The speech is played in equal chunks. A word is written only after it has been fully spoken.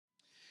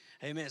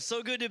Amen.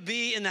 So good to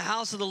be in the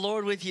house of the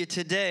Lord with you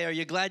today. Are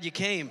you glad you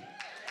came?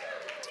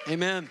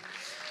 Amen.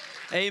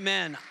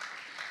 Amen.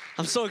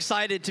 I'm so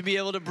excited to be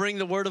able to bring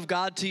the Word of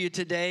God to you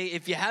today.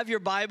 If you have your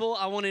Bible,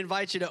 I want to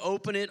invite you to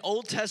open it.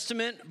 Old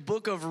Testament,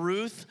 book of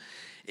Ruth.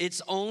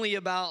 It's only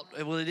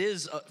it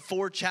is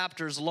 4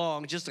 chapters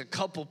long, just a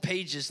couple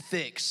pages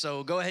thick.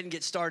 So go ahead and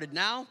get started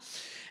now,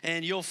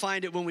 and you'll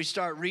find it when we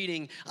start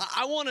reading.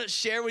 I want to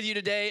share with you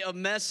today a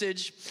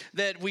message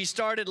that we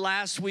started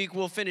last week.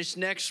 We'll finish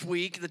next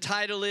week. The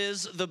title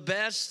is, The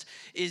Best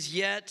Is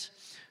Yet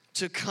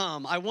to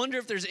Come. I wonder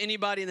if there's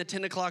anybody in the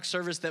 10 o'clock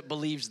service that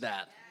believes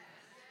that.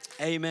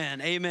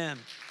 Amen. Amen.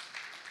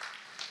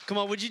 Come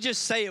on, would you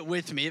just say it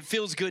with me? It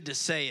feels good to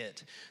say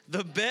it.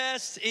 The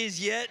best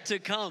is yet to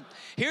come.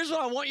 Here's what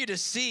I want you to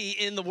see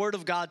in the Word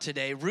of God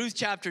today. Ruth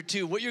chapter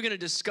 2, what you're going to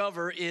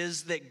discover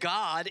is that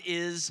God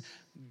is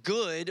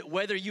good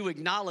whether you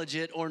acknowledge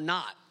it or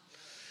not.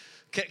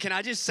 Can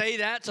I just say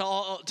that to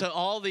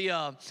all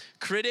the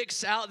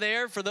critics out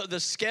there, for the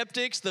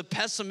skeptics, the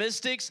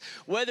pessimists?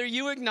 Whether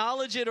you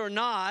acknowledge it or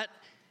not,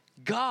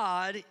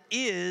 God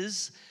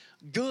is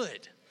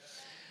good.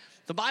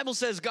 The Bible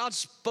says God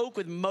spoke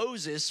with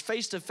Moses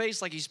face to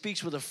face like he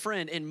speaks with a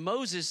friend. And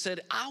Moses said,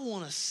 I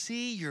want to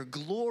see your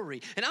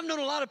glory. And I've known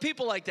a lot of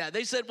people like that.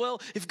 They said, well,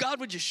 if God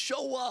would just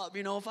show up,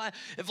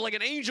 if like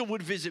an angel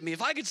would visit me,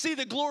 if I could see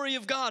the glory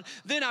of God,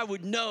 then I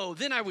would know,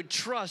 then I would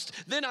trust,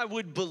 then I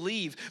would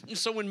believe. And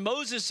so when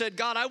Moses said,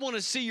 God, I want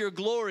to see your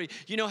glory,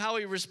 you know how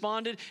he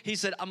responded? He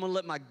said, I'm going to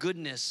let my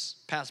goodness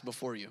pass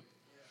before you.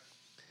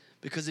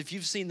 Because if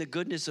you've seen the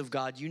goodness of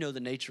God, you know the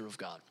nature of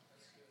God.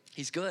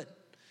 He's good.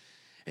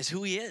 It's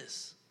who he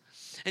is.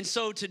 And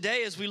so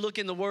today, as we look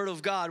in the Word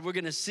of God, we're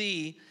going to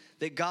see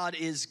that God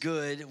is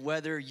good,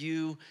 whether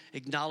you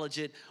acknowledge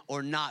it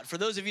or not. For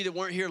those of you that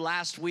weren't here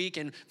last week,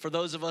 and for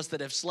those of us that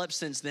have slept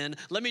since then,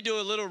 let me do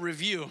a little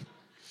review.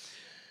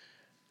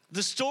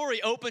 The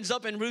story opens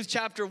up in Ruth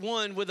chapter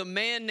 1 with a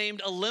man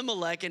named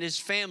Elimelech and his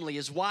family,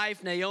 his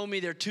wife, Naomi,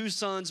 their 2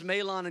 sons,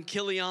 Mahlon and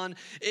Chilion.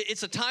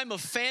 It's a time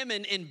of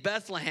famine in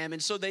Bethlehem.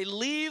 And so they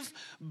leave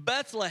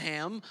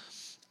Bethlehem,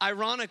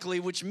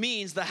 ironically, which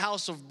means the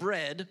house of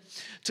bread,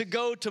 to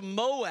go to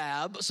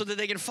Moab so that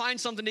they can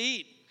find something to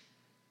eat.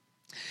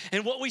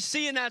 And what we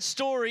see in that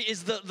story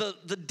is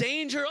the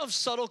danger of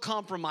subtle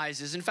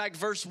compromises. In fact,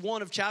 verse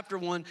 1 of chapter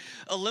 1,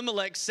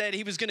 Elimelech said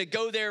he was going to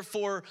go there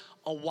for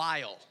a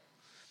while.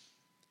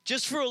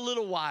 Just for a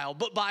little while.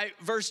 But by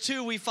verse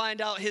 2, we find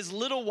out his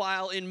little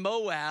while in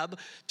Moab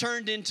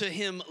turned into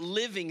him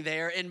living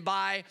there. And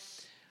by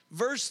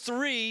verse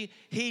 3,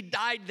 he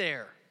died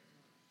there.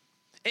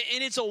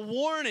 And it's a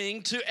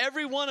warning to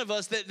every one of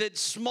us that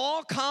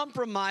small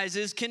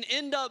compromises can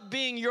end up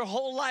being your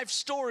whole life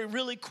story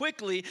really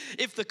quickly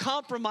if the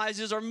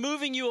compromises are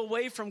moving you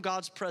away from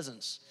God's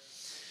presence.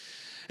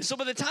 And so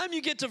by the time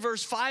you get to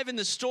verse 5 in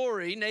the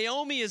story,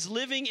 Naomi is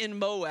living in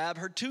Moab.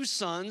 Her 2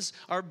 sons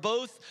are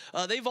both,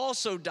 they've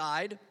also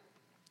died.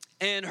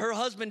 And her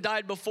husband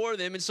died before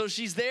them. And so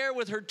she's there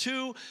with her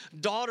 2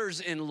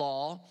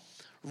 daughters-in-law,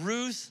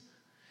 Ruth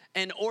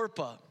and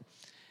Orpah.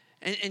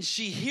 And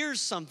she hears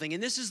something,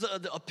 and this is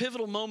a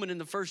pivotal moment in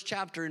the first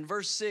chapter. In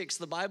verse 6,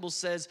 the Bible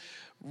says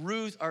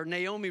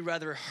Naomi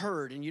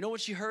heard. And you know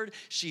what she heard?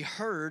 She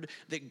heard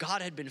that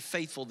God had been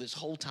faithful this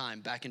whole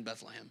time back in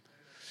Bethlehem.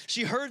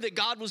 She heard that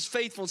God was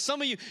faithful.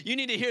 Some of you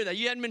need to hear that.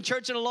 You hadn't been in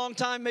church in a long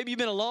time. Maybe you've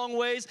been a long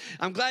ways.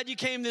 I'm glad you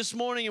came this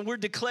morning, and we're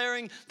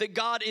declaring that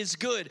God is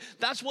good.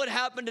 That's what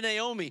happened to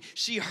Naomi.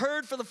 She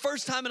heard for the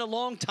first time in a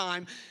long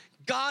time,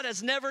 God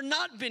has never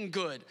not been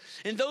good.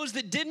 And those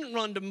that didn't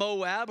run to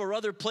Moab or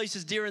other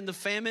places during the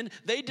famine,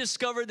 they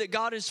discovered that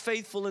God is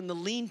faithful in the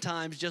lean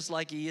times just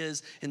like he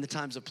is in the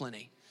times of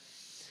plenty.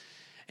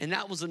 And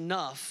that was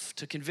enough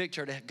to convict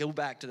her to go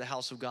back to the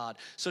house of God.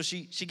 So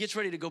she gets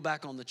ready to go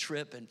back on the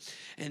trip,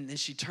 and then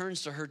she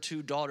turns to her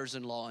 2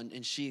 daughters-in-law,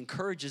 and she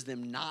encourages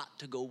them not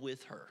to go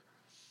with her.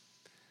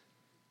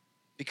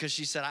 Because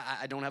she said,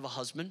 I don't have a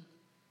husband.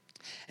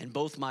 And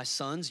both my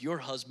sons, your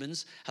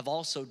husbands, have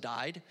also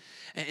died.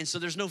 And so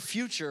there's no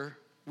future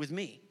with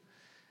me.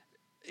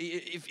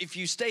 If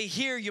you stay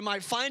here, you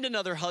might find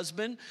another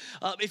husband.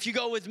 If you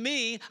go with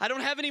me, I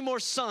don't have any more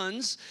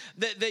sons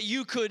that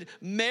you could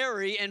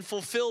marry and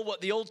fulfill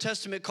what the Old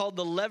Testament called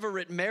the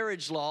levirate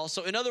marriage law.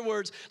 So in other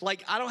words,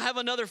 I don't have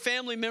another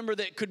family member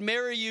that could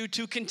marry you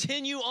to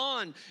continue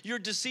on your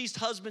deceased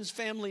husband's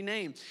family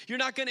name. You're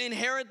not going to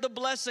inherit the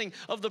blessing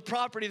of the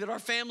property that our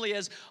family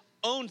has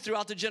owned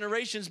throughout the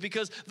generations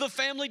because the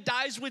family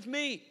dies with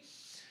me.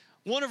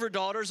 One of her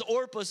daughters,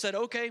 Orpah, said,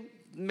 okay,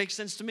 makes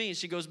sense to me. And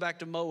she goes back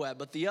to Moab.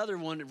 But the other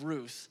one,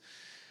 Ruth,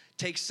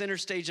 takes center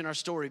stage in our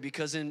story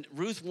because in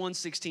Ruth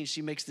 1:16,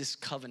 she makes this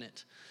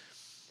covenant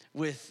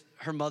with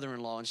her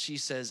mother-in-law. And she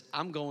says,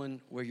 I'm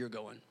going where you're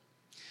going.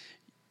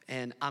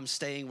 And I'm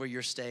staying where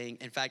you're staying.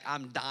 In fact,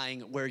 I'm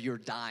dying where you're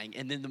dying.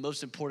 And then the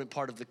most important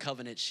part of the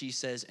covenant, she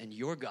says, and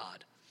your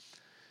God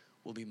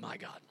will be my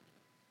God.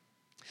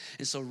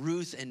 And so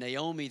Ruth and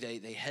Naomi,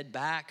 they head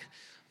back.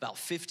 about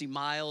 50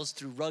 miles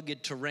through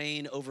rugged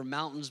terrain, over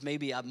mountains,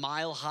 maybe a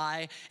mile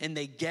high, and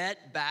they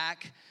get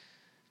back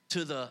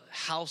to the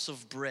house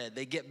of bread.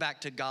 They get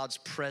back to God's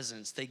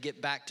presence. They get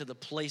back to the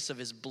place of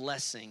his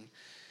blessing.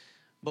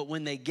 But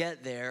when they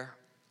get there,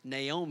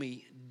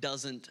 Naomi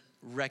doesn't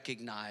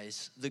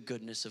recognize the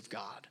goodness of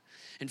God.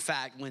 In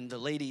fact, when the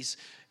ladies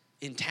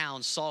in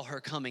town saw her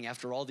coming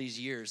after all these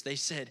years, they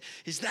said,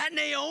 "Is that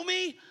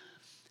Naomi?"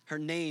 Her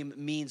name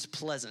means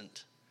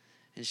pleasant.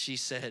 And she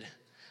said,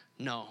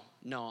 No,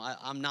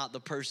 I'm not the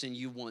person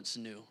you once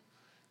knew.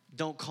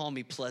 Don't call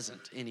me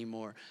pleasant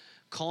anymore.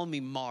 Call me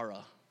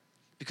Mara,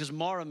 because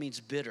Mara means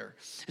bitter.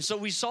 And so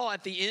we saw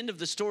at the end of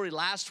the story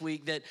last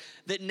week that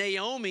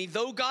Naomi,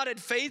 though God had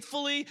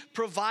faithfully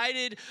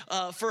provided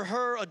for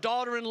her a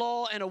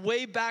daughter-in-law and a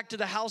way back to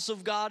the house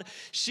of God,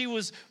 she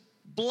was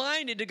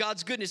blinded to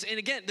God's goodness. And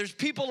again, there's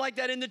people like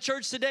that in the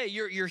church today.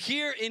 You're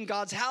here in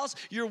God's house,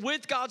 you're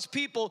with God's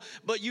people,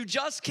 but you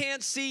just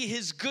can't see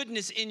his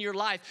goodness in your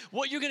life.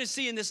 What you're gonna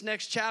see in this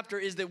next chapter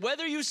is that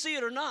whether you see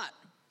it or not,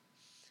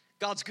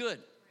 God's good.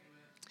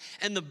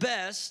 And the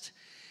best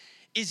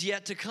is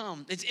yet to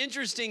come. It's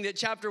interesting that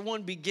chapter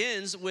 1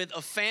 begins with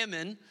a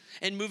famine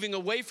and moving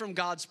away from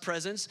God's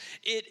presence.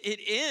 It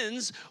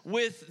ends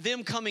with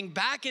them coming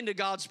back into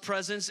God's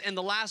presence, and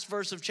the last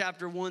verse of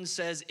chapter 1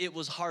 says it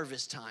was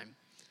harvest time.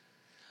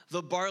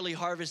 The barley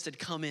harvest had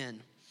come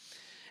in.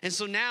 And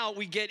so now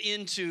we get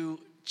into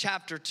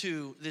chapter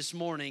 2 this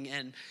morning,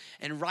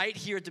 and right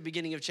here at the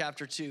beginning of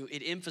chapter 2,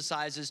 it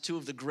emphasizes two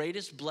of the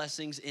greatest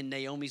blessings in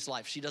Naomi's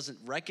life. She doesn't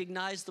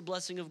recognize the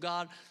blessing of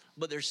God,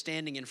 but they're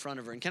standing in front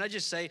of her. And can I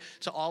just say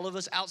to all of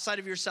us, outside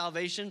of your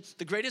salvation,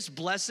 the greatest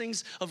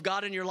blessings of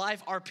God in your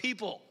life are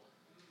people.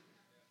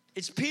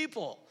 It's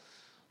people.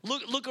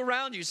 Look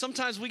around you.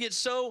 Sometimes we get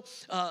so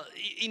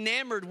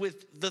enamored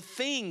with the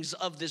things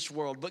of this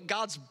world, but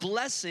God's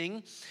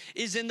blessing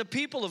is in the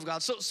people of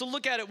God. So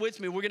look at it with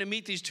me. We're going to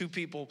meet these two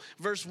people.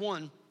 Verse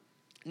 1,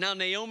 now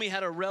Naomi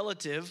had a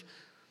relative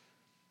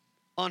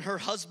on her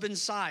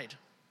husband's side,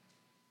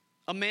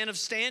 a man of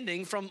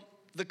standing from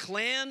the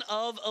clan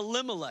of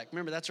Elimelech.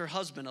 Remember, that's her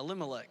husband,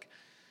 Elimelech,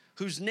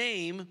 whose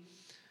name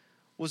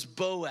was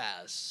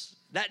Boaz.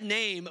 That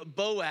name,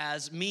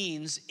 Boaz,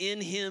 means in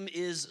him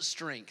is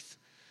strength.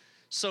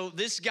 So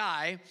this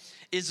guy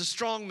is a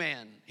strong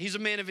man. He's a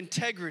man of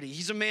integrity.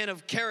 He's a man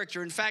of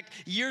character. In fact,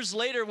 years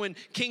later, when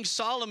King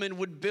Solomon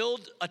would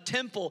build a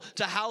temple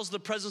to house the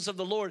presence of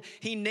the Lord,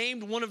 he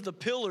named one of the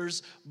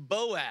pillars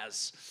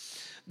Boaz.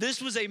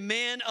 This was a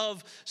man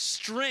of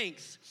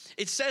strength.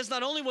 It says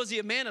not only was he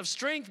a man of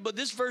strength, but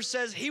this verse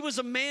says he was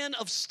a man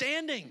of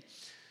standing.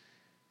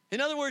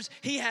 In other words,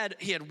 he had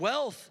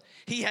wealth,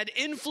 he had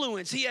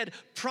influence, he had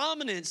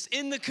prominence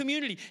in the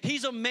community.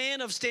 He's a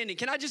man of standing.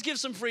 Can I just give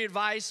some free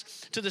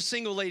advice to the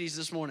single ladies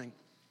this morning?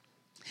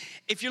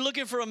 If you're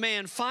looking for a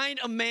man, find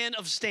a man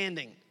of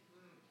standing.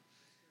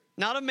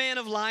 Not a man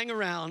of lying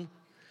around,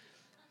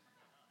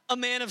 a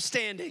man of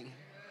standing.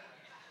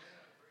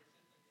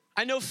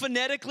 I know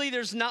phonetically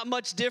there's not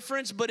much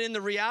difference, but in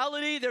the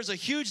reality, there's a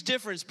huge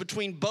difference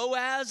between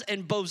Boaz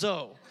and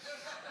Bozo.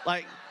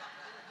 Like,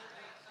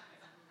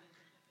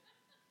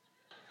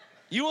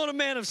 you want a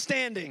man of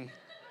standing.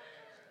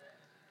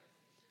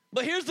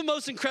 But here's the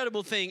most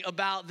incredible thing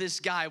about this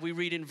guy we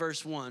read in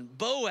verse 1.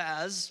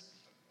 Boaz,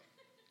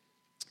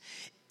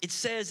 it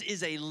says,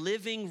 is a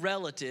living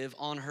relative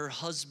on her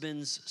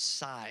husband's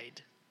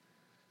side.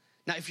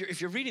 Now, if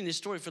you're reading this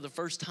story for the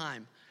first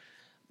time,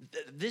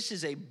 this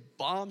is a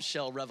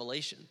bombshell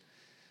revelation,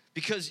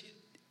 because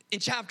in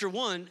chapter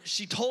 1,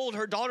 she told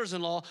her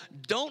daughters-in-law,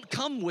 don't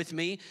come with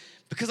me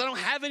because I don't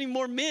have any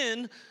more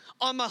men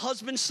on my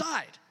husband's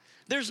side.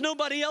 There's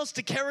nobody else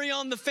to carry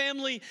on the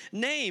family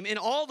name. And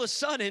all of a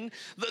sudden,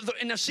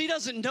 and now she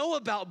doesn't know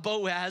about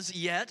Boaz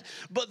yet,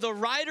 but the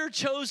writer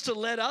chose to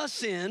let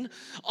us in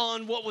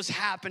on what was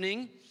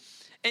happening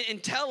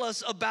and tell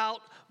us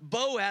about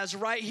Boaz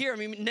right here. I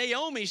mean,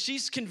 Naomi,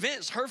 she's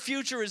convinced her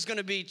future is going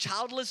to be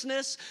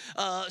childlessness.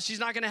 She's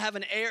not going to have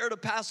an heir to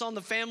pass on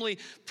the family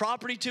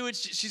property to.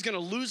 She's going to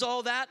lose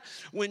all that.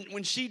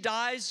 When she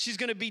dies, she's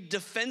going to be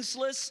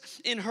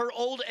defenseless in her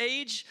old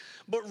age.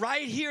 But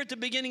right here at the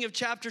beginning of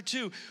chapter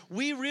 2,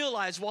 we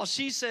realize while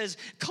she says,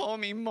 call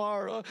me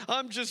Mara,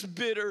 I'm just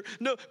bitter.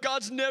 No,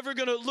 God's never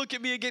going to look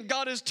at me again.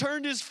 God has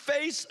turned his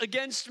face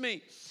against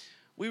me.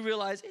 We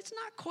realize it's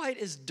not quite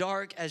as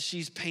dark as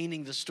she's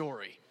painting the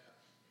story.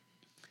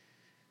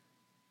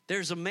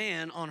 There's a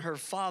man on her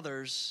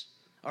father's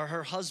or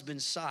her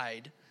husband's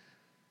side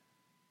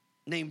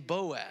named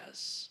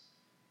Boaz.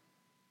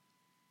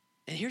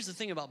 And here's the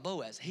thing about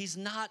Boaz. He's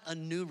not a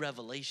new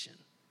revelation.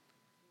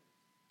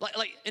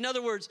 Like in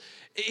other words,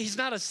 he's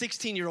not a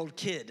 16-year-old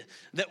kid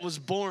that was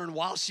born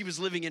while she was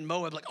living in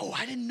Moab. Like, oh,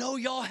 I didn't know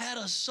y'all had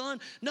a son.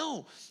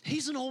 No,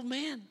 he's an old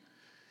man.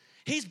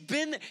 He's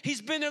been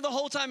there the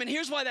whole time. And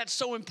here's why that's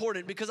so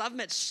important, because I've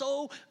met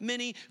so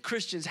many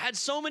Christians, had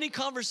so many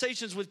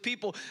conversations with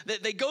people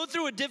that they go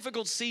through a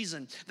difficult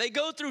season. They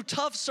go through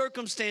tough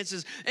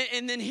circumstances.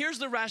 And then here's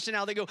the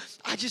rationale. They go,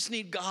 I just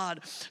need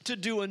God to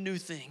do a new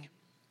thing.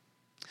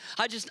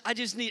 I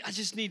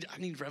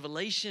need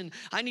revelation.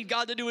 I need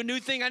God to do a new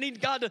thing. I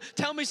need God to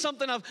tell me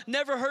something I've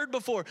never heard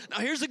before. Now,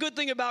 here's the good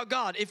thing about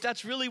God. If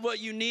that's really what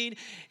you need,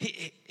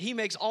 He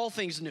makes all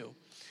things new.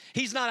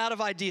 He's not out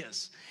of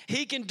ideas.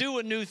 He can do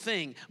a new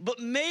thing. But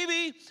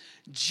maybe,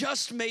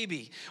 just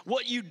maybe,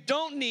 what you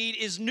don't need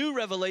is new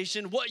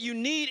revelation. What you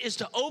need is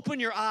to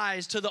open your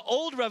eyes to the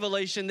old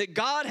revelation that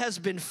God has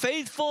been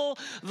faithful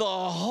the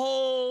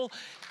whole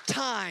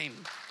time.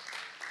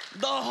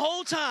 The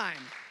whole time.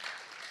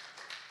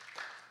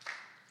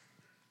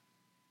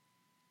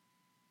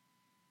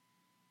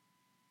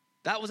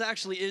 That was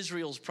actually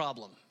Israel's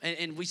problem.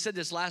 And we said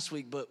this last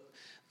week, but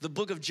the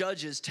book of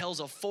Judges tells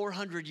a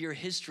 400-year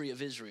history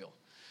of Israel.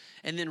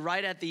 And then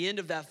right at the end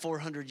of that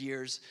 400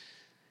 years,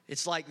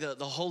 it's like the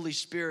Holy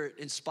Spirit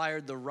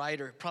inspired the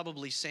writer,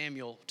 probably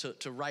Samuel,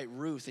 to write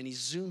Ruth. And he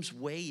zooms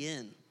way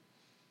in.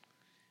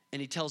 And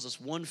he tells us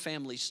one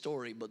family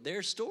story, but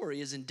their story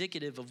is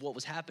indicative of what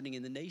was happening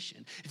in the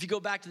nation. If you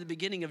go back to the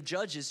beginning of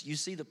Judges, you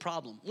see the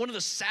problem. One of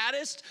the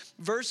saddest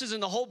verses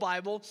in the whole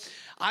Bible,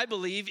 I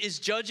believe, is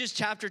Judges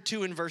chapter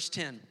 2 and verse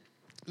 10.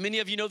 Many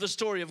of you know the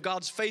story of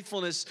God's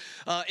faithfulness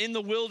in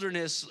the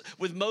wilderness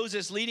with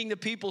Moses leading the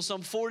people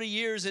some 40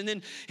 years. And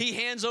then he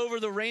hands over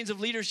the reins of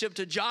leadership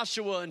to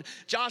Joshua. And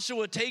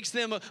Joshua takes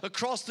them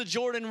across the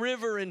Jordan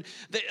River. And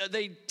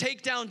they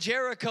take down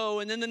Jericho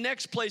and then the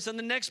next place and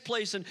the next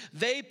place. And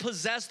they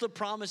possess the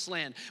promised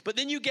land. But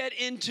then you get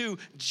into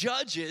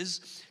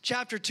Judges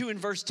chapter 2 and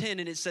verse 10.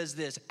 And it says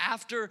this: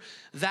 after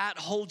that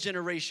whole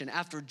generation,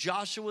 after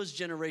Joshua's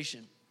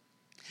generation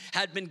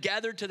had been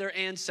gathered to their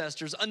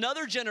ancestors,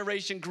 another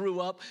generation grew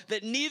up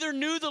that neither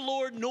knew the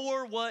Lord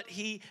nor what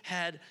he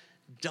had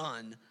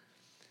done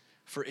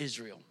for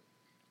Israel.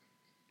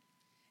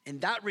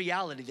 And that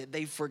reality that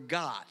they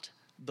forgot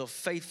the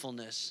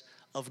faithfulness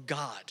of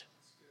God.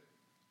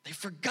 They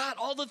forgot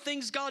all the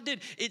things God did.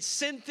 It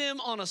sent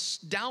them on a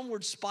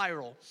downward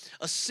spiral,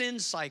 a sin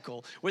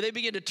cycle, where they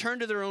began to turn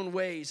to their own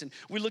ways. And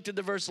we looked at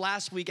the verse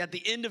last week at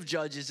the end of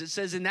Judges. It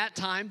says, in that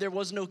time, there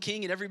was no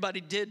king, and everybody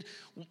did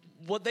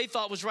what they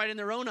thought was right in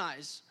their own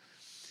eyes.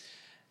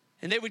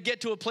 And they would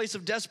get to a place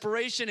of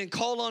desperation and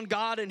call on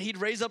God, and he'd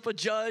raise up a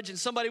judge, and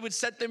somebody would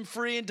set them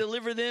free and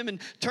deliver them and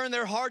turn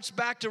their hearts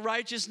back to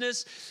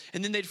righteousness,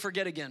 and then they'd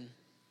forget again.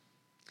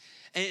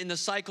 And the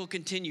cycle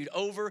continued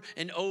over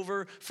and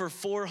over for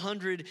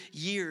 400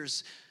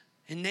 years.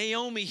 And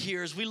Naomi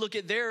here, as we look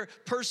at their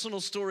personal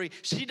story,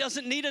 she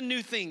doesn't need a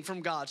new thing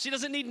from God. She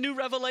doesn't need new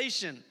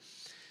revelation.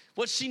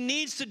 What she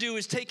needs to do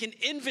is take an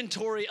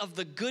inventory of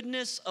the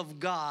goodness of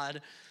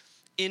God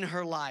in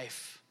her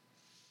life.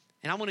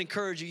 And I want to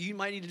encourage you, you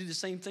might need to do the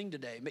same thing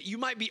today. You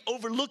might be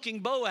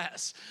overlooking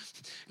Boaz.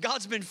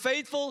 God's been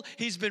faithful.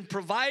 He's been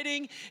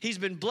providing. He's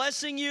been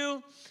blessing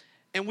you.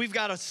 And we've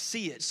got to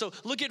see it. So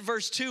look at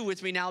verse 2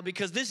 with me now,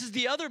 because this is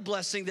the other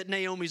blessing that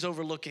Naomi's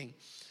overlooking.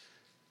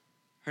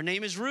 Her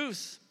name is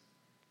Ruth.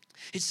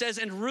 It says,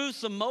 and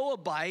Ruth the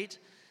Moabite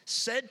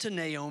said to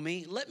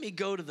Naomi, let me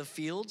go to the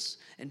fields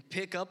and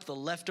pick up the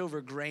leftover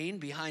grain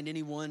behind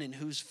anyone in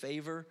whose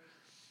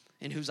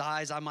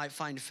eyes I might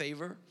find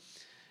favor.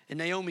 And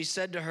Naomi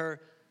said to her,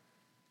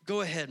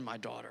 go ahead, my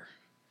daughter.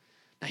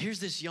 Now here's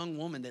this young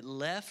woman that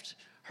left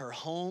her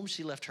home.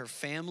 She left her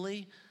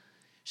family.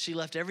 She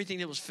left everything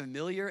that was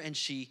familiar, and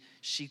she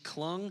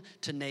clung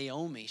to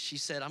Naomi. She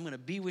said, I'm going to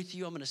be with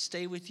you. I'm going to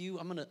stay with you.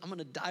 I'm going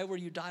to die where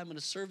you die. I'm going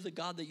to serve the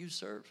God that you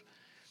serve.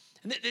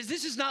 And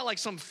this is not like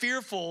some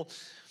fearful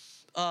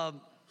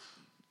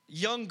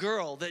young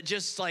girl that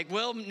just like,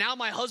 well, now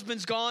my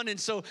husband's gone, and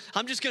so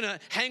I'm just going to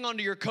hang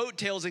onto your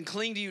coattails and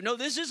cling to you. No,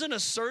 this is an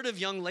assertive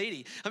young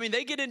lady. I mean,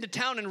 they get into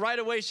town, and right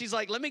away she's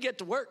like, let me get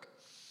to work.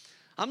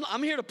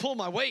 I'm here to pull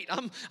my weight.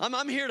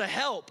 I'm here to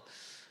help.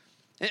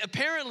 And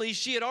apparently,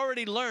 she had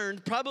already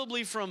learned,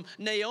 probably from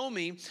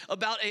Naomi,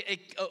 about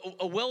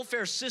a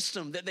welfare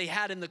system that they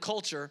had in the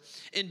culture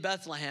in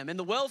Bethlehem. And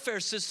the welfare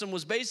system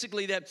was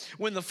basically that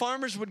when the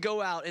farmers would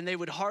go out and they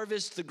would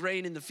harvest the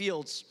grain in the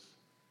fields,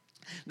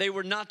 they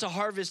were not to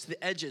harvest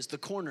the edges, the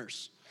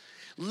corners.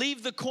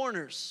 Leave the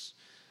corners.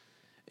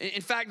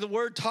 In fact, the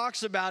word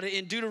talks about it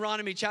in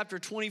Deuteronomy chapter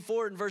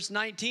 24 and verse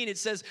 19. It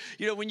says,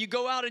 when you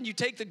go out and you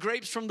take the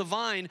grapes from the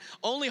vine,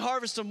 only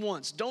harvest them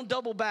once. Don't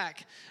double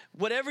back.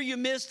 Whatever you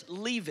missed,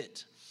 leave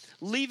it.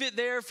 Leave it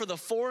there for the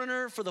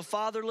foreigner, for the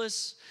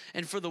fatherless,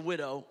 and for the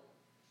widow.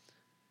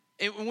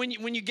 And when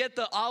you get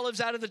the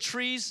olives out of the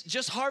trees,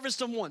 just harvest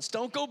them once.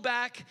 Don't go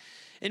back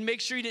and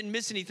make sure you didn't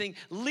miss anything.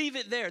 Leave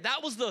it there.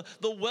 That was the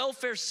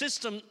welfare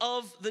system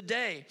of the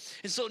day.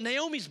 And so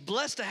Naomi's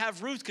blessed to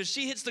have Ruth because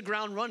she hits the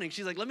ground running.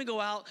 She's like, let me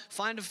go out,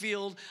 find a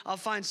field. I'll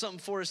find something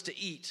for us to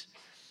eat.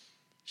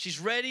 She's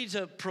ready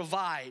to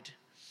provide.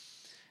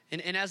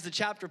 And as the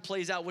chapter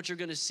plays out, what you're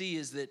going to see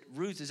is that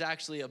Ruth is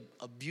actually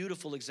a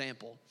beautiful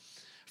example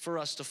for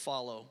us to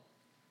follow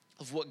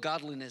of what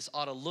godliness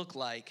ought to look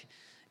like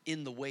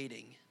in the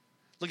waiting.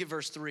 Look at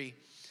verse 3. It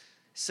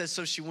says,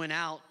 so she went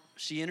out.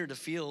 She entered a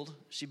field.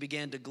 She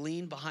began to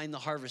glean behind the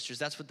harvesters.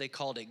 That's what they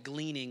called it.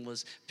 Gleaning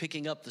was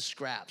picking up the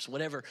scraps,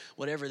 whatever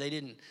they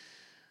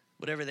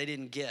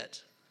didn't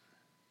get.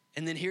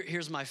 And then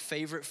here's my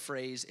favorite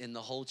phrase in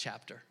the whole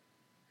chapter.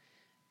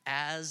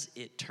 As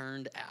it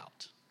turned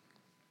out.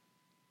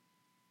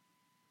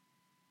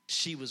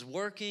 She was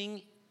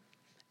working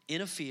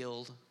in a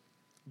field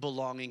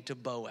belonging to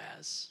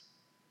Boaz,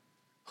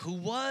 who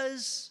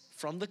was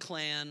from the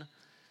clan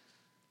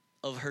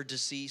of her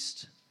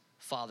deceased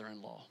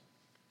father-in-law.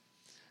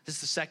 This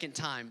is the second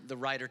time the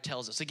writer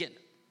tells us. Again,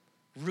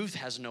 Ruth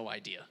has no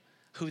idea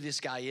who this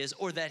guy is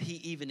or that he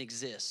even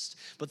exists.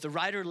 But the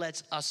writer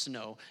lets us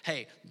know,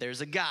 hey,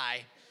 there's a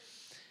guy.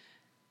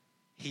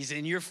 He's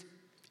in your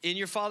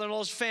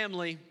father-in-law's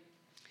family.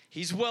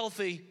 He's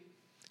wealthy.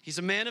 He's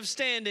a man of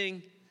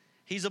standing.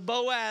 He's a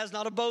Boaz,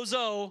 not a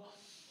bozo.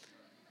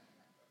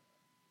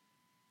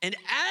 And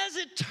as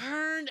it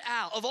turned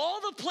out, of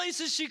all the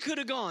places she could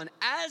have gone,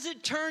 as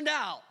it turned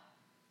out,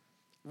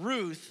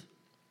 Ruth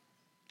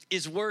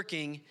is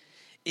working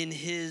in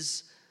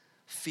his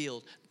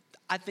field.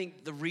 I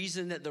think the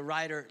reason that the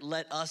writer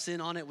let us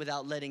in on it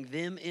without letting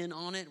them in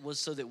on it was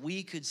so that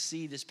we could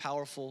see this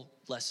powerful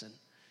lesson.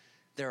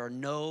 There are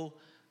no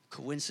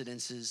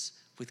coincidences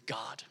with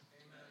God.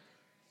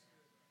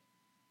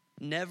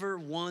 Amen. Never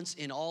once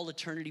in all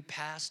eternity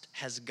past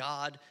has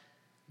God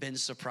been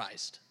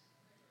surprised.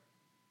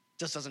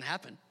 Just doesn't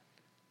happen.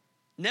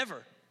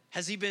 Never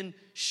has he been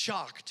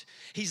shocked.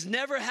 He's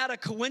never had a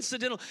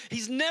coincidental,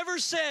 he's never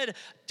said,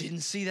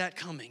 didn't see that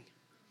coming.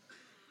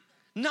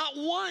 Not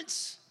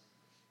once.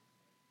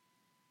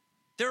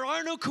 There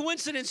are no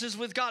coincidences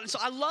with God. And so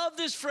I love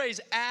this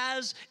phrase,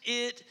 as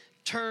it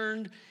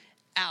turned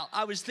out.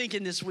 I was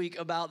thinking this week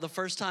about the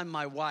first time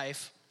my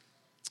wife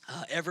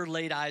ever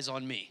laid eyes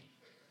on me.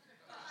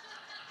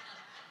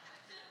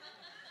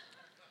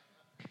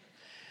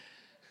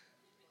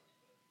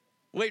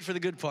 Wait for the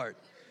good part.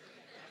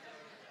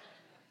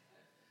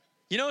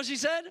 You know what she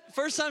said?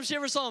 First time she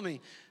ever saw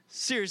me.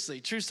 Seriously,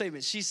 true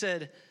statement. She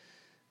said,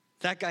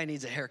 that guy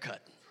needs a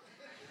haircut.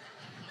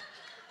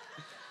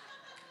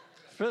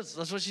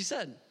 That's what she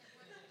said.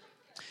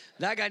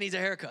 That guy needs a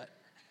haircut.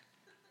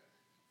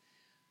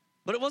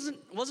 But it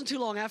wasn't too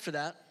long after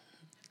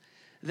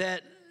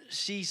that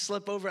she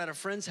slept over at a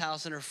friend's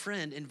house and her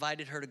friend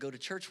invited her to go to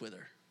church with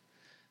her.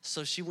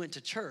 So she went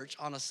to church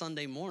on a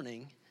Sunday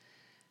morning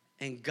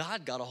and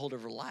God got a hold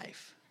of her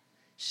life.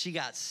 She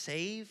got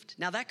saved.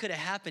 Now that could have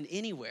happened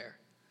anywhere,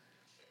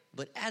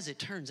 but as it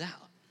turns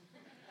out,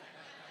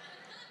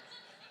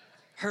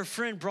 her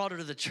friend brought her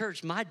to the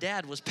church my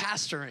dad was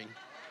pastoring.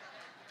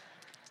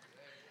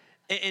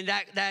 And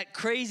that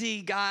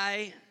crazy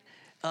guy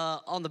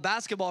on the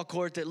basketball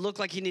court that looked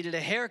like he needed a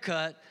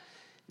haircut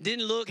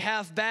didn't look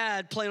half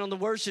bad playing on the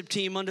worship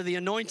team under the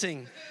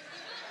anointing.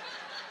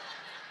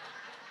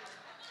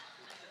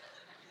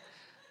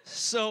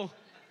 So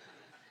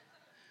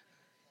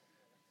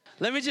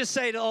let me just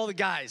say to all the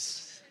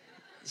guys,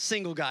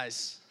 single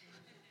guys,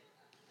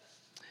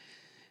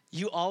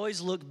 you always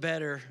look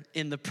better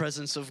in the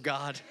presence of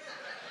God.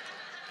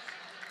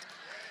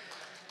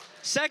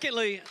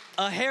 Secondly,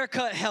 a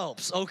haircut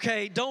helps,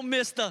 okay? Don't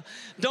miss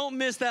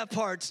that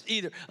part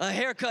either. A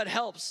haircut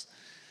helps.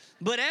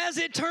 But as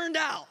it turned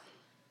out,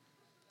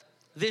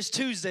 this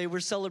Tuesday we're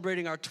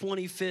celebrating our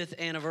 25th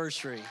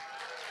anniversary.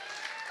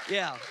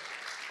 Yeah.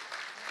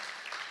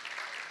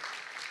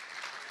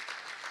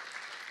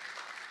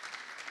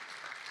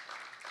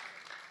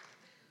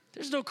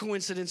 There's no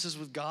coincidences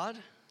with God.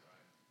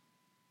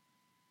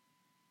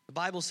 The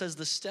Bible says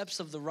the steps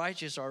of the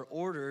righteous are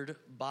ordered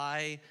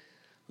by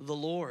the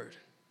Lord.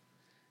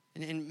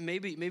 And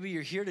maybe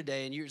you're here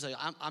today and you're like,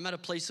 I'm at a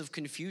place of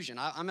confusion.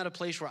 I'm at a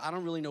place where I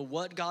don't really know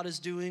what God is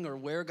doing or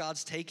where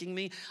God's taking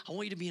me. I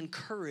want you to be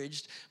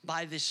encouraged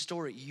by this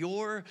story.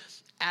 Your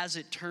as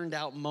it turned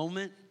out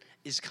moment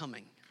is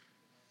coming.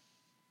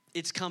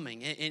 It's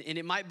coming, and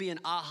it might be an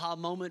aha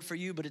moment for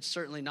you, but it's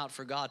certainly not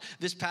for God.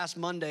 This past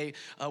Monday,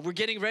 we're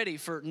getting ready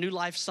for New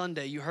Life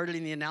Sunday. You heard it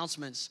in the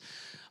announcements.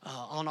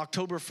 On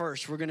October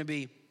 1st, we're going to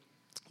be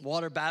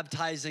water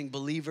baptizing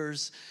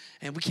believers,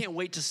 and we can't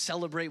wait to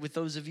celebrate with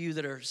those of you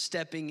that are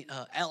stepping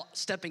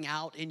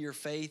out in your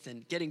faith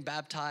and getting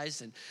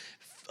baptized, and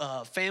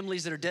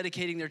families that are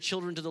dedicating their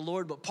children to the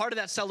Lord. But part of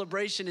that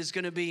celebration is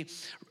going to be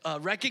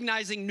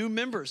recognizing new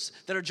members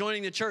that are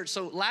joining the church.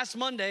 So last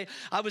Monday,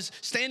 I was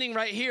standing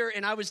right here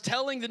and I was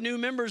telling the new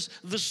members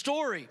the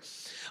story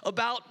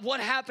about what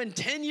happened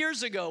 10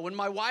 years ago when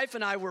my wife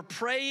and I were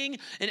praying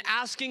and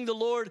asking the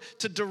Lord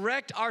to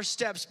direct our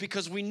steps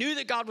because we knew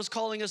that God was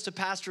calling us to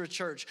pastor a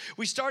church.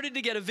 We started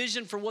to get a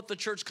vision for what the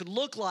church could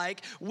look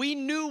like. We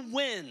knew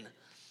when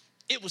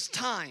it was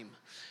time.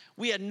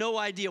 We had no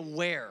idea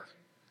where.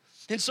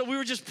 And so we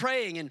were just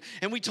praying,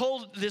 and we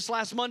told this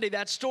last Monday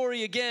that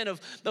story again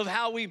of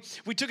how we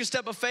took a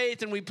step of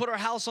faith and we put our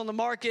house on the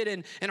market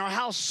and our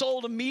house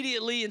sold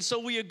immediately. And so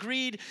we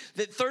agreed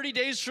that 30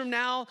 days from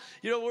now,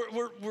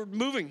 we're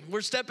moving,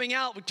 we're stepping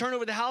out. We turn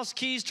over the house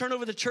keys, turn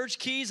over the church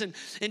keys. And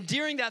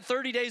during that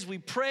 30 days, we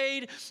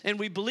prayed and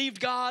we believed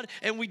God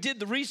and we did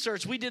the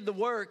research, we did the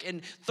work.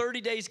 And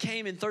 30 days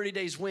came and 30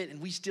 days went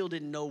and we still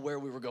didn't know where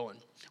we were going.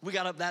 We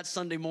got up that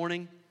Sunday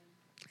morning.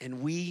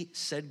 And we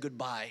said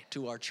goodbye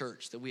to our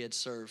church that we had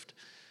served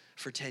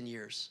for 10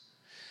 years.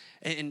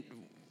 And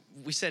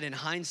we said in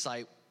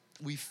hindsight,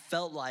 we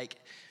felt like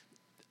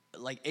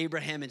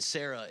Abraham and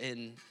Sarah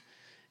in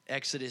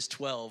Exodus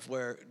 12,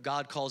 where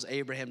God calls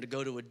Abraham to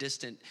go to a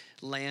distant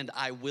land,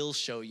 I will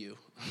show you.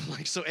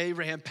 So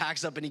Abraham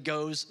packs up and he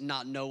goes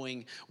not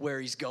knowing where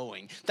he's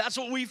going. That's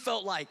what we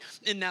felt like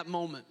in that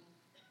moment.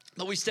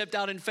 But we stepped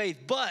out in faith.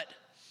 But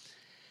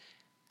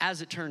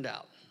as it turned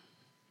out,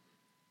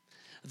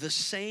 the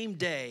same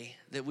day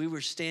that we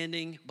were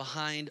standing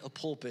behind a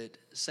pulpit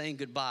saying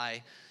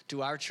goodbye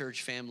to our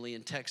church family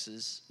in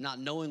Texas, not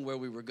knowing where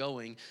we were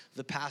going,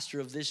 the pastor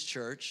of this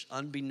church,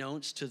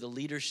 unbeknownst to the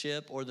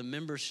leadership or the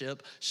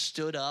membership,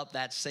 stood up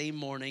that same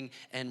morning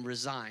and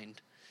resigned.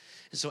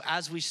 And so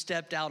as we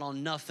stepped out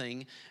on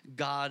nothing,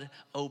 God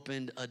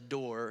opened a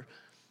door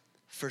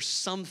for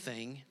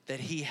something that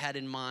he had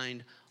in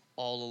mind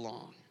all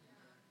along.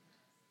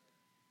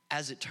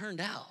 As it turned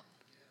out,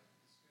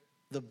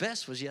 the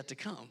best was yet to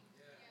come.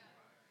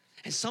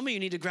 And some of you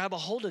need to grab a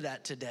hold of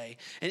that today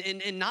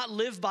and not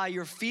live by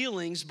your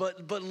feelings,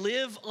 but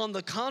live on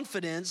the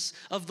confidence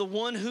of the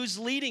one who's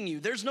leading you.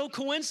 There's no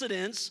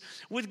coincidence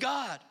with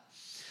God.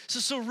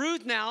 So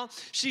Ruth now,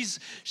 she's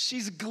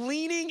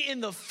gleaning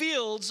in the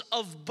fields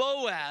of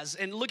Boaz.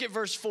 And look at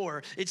verse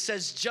 4. It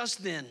says,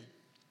 just then,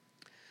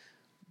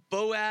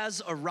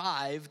 Boaz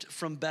arrived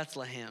from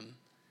Bethlehem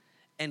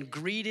and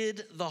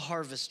greeted the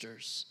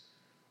harvesters.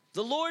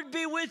 The Lord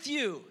be with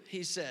you,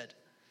 he said.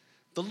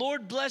 The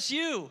Lord bless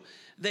you,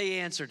 they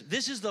answered.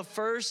 This is the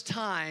first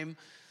time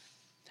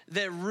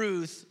that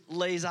Ruth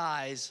lays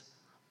eyes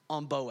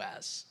on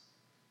Boaz.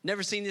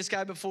 Never seen this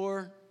guy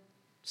before.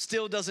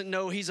 Still doesn't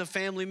know he's a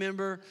family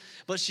member,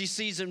 but she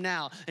sees him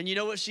now. And you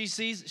know what she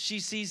sees? She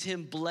sees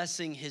him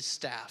blessing his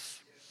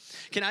staff.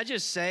 Can I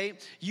just say,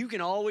 you can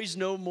always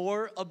know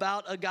more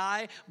about a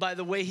guy by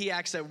the way he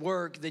acts at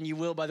work than you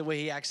will by the way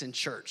he acts in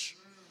church.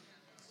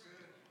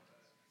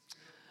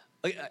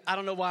 I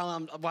don't know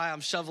why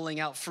I'm shoveling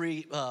out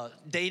free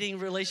dating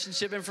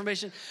relationship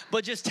information,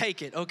 but just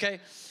take it, okay?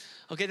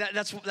 Okay,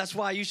 that's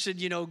why you should,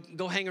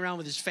 go hang around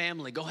with his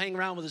family. Go hang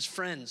around with his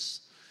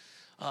friends.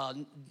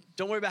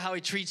 Don't worry about how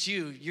he treats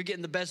you. You're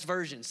getting the best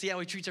version. See how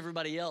he treats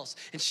everybody else.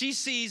 And she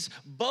sees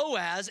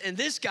Boaz, and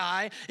this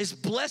guy is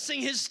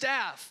blessing his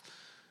staff.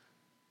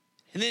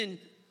 And then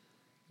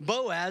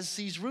Boaz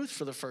sees Ruth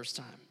for the first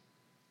time.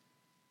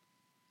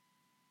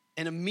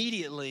 And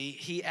immediately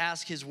he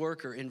asked his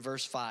worker in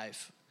verse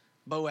 5.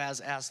 Boaz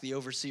asked the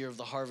overseer of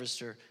the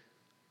harvester,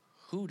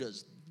 who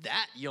does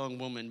that young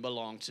woman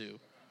belong to?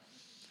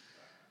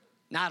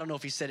 Now, I don't know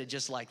if he said it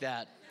just like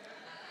that.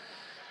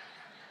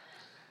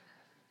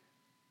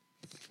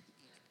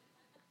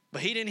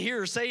 But he didn't hear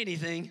her say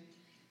anything.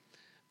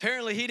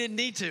 Apparently, he didn't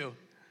need to.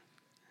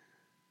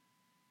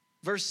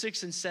 Verse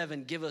 6 and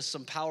 7 give us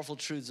some powerful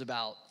truths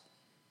about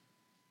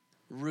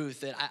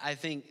Ruth that I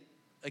think,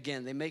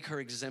 again, they make her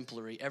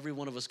exemplary. Every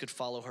one of us could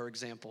follow her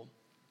example.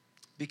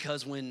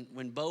 Because when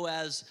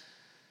Boaz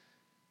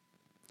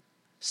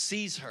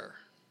sees her,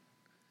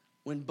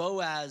 when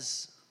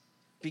Boaz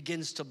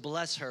begins to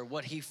bless her,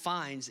 what he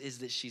finds is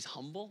that she's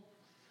humble,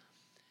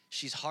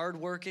 she's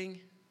hardworking,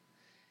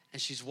 and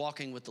she's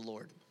walking with the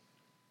Lord.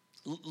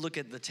 Look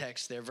at the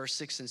text there, verse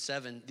 6 and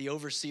 7. The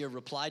overseer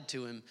replied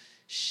to him,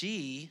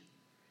 she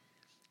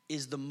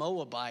is the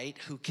Moabite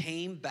who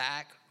came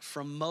back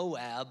from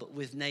Moab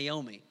with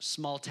Naomi,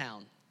 small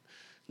town.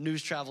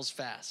 News travels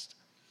fast.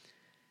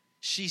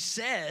 She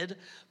said,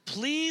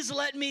 please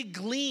let me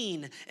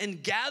glean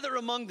and gather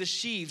among the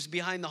sheaves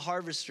behind the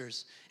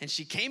harvesters. And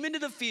she came into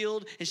the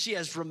field, and she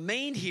has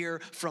remained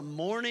here from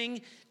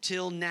morning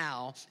till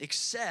now,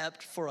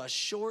 except for a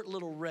short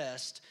little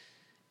rest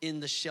in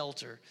the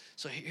shelter.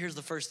 So here's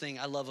the first thing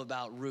I love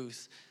about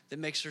Ruth that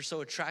makes her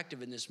so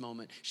attractive in this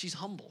moment. She's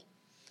humble.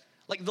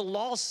 Like the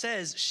law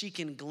says she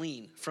can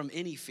glean from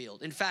any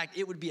field. In fact,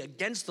 it would be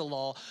against the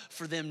law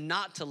for them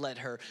not to let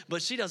her.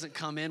 But she doesn't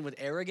come in with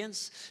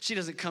arrogance. She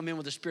doesn't come in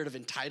with a spirit of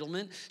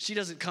entitlement. She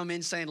doesn't come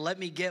in saying, let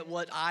me get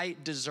what I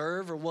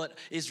deserve or what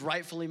is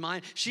rightfully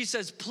mine. She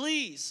says,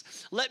 please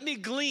let me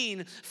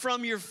glean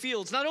from your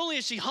fields. Not only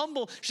is she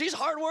humble, she's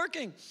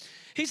hardworking.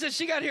 He said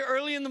she got here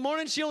early in the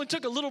morning. She only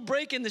took a little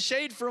break in the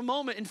shade for a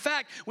moment. In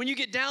fact, when you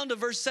get down to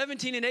verse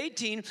 17 and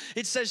 18,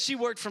 it says she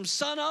worked from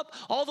sunup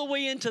all the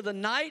way into the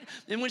night.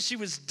 And when she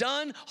was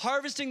done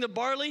harvesting the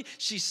barley,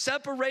 she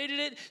separated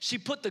it. She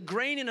put the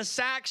grain in a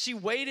sack. She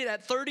weighed it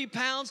at 30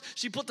 pounds.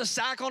 She put the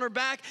sack on her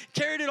back,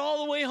 carried it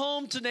all the way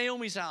home to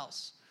Naomi's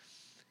house.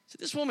 So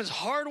this woman's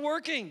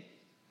hardworking.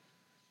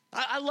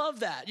 I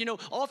love that.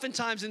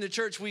 Oftentimes in the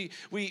church, we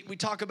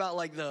talk about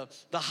like the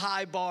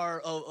high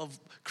bar of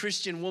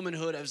Christian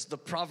womanhood as the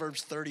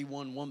Proverbs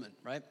 31 woman,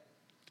 right?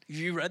 Have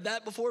you read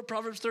that before,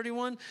 Proverbs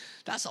 31?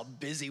 That's a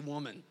busy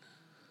woman.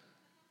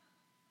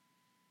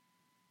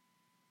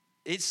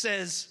 It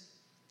says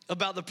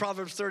about the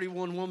Proverbs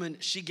 31 woman,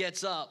 she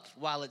gets up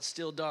while it's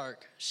still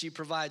dark. She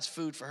provides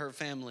food for her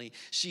family.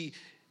 She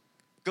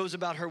goes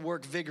about her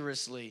work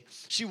vigorously.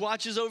 She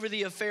watches over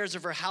the affairs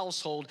of her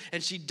household,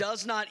 and she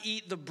does not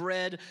eat the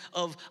bread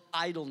of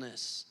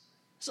idleness.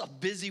 It's a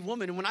busy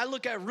woman. And when I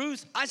look at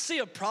Ruth, I see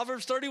a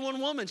Proverbs 31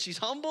 woman. She's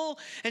humble,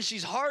 and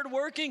she's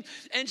hardworking,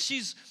 and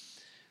she's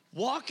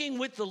walking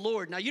with the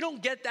Lord. Now, you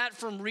don't get that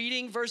from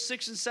reading verse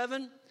 6 and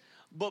 7,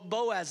 but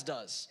Boaz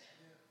does,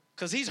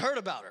 because he's heard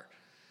about her.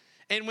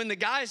 And when the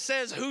guy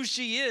says who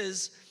she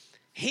is,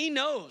 he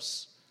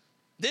knows.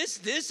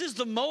 This is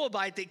the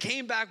Moabite that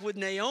came back with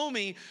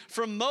Naomi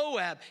from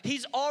Moab.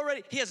 He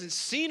hasn't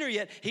seen her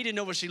yet. He didn't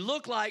know what she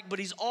looked like, but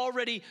he's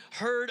already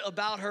heard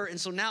about her. And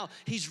so now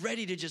he's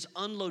ready to just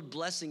unload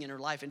blessing in her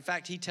life. In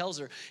fact, he tells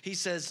her, he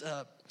says,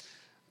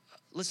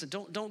 listen,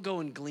 don't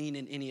go and glean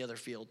in any other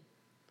field.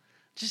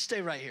 Just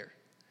stay right here.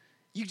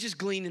 You just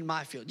glean in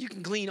my field. You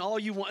can glean all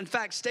you want. In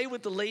fact, stay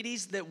with the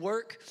ladies that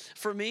work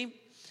for me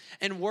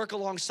and work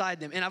alongside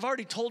them. And I've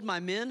already told my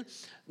men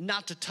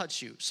not to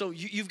touch you. So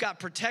you've got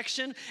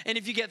protection. And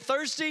if you get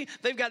thirsty,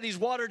 they've got these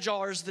water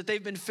jars that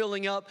they've been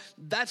filling up.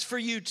 That's for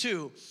you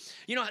too.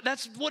 You know,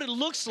 that's what it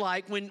looks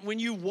like when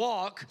you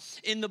walk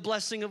in the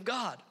blessing of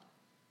God.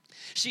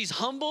 She's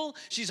humble,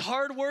 she's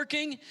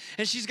hardworking,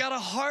 and she's got a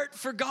heart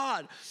for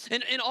God.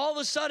 And all of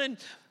a sudden,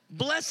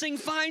 blessing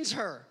finds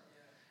her.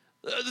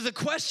 The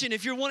question,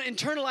 if you want to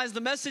internalize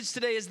the message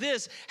today, is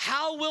this: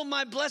 how will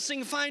my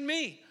blessing find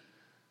me?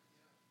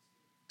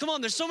 Come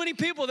on, there's so many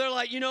people, they're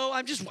like,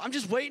 I'm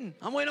just waiting.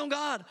 I'm waiting on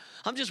God.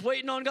 I'm just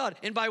waiting on God.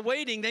 And by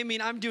waiting, they mean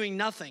I'm doing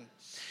nothing.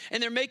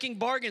 And they're making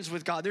bargains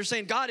with God. They're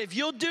saying, God, if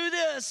you'll do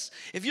this,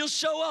 if you'll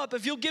show up,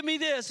 if you'll give me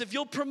this, if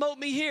you'll promote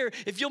me here,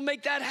 if you'll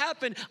make that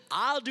happen,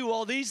 I'll do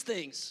all these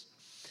things.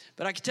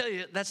 But I can tell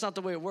you, that's not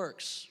the way it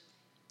works.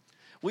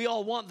 We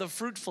all want the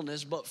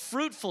fruitfulness, but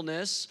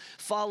fruitfulness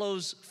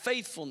follows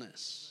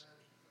faithfulness.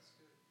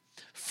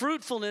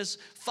 Fruitfulness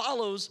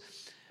follows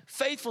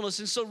faithfulness.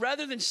 And so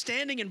rather than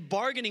standing and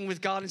bargaining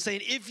with God and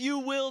saying, if you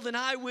will, then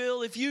I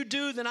will. If you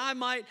do, then I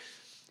might.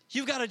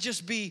 You've got to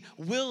just be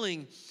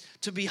willing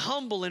to be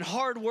humble and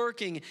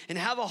hardworking and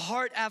have a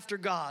heart after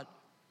God.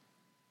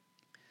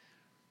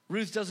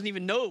 Ruth doesn't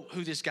even know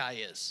who this guy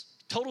is.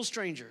 Total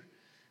stranger.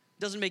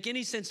 Doesn't make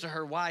any sense to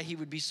her why he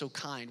would be so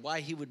kind, why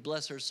he would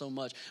bless her so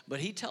much. But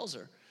he tells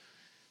her.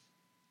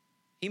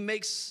 He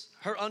makes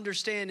her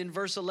understand in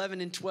verse 11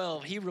 and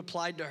 12. He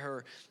replied to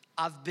her,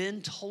 I've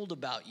been told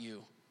about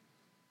you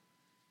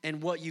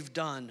and what you've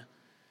done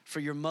for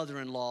your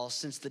mother-in-law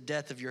since the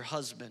death of your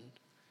husband.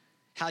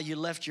 How you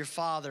left your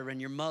father and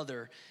your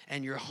mother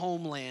and your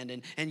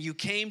homeland and you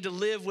came to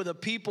live with a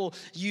people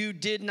you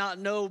did not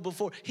know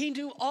before. He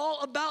knew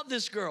all about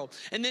this girl.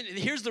 And then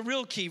here's the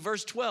real key,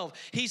 verse 12.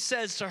 He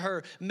says to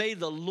her, may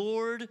the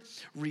Lord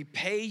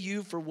repay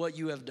you for what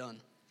you have done.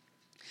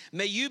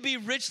 May you be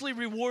richly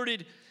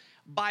rewarded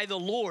by the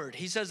Lord.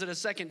 He says it a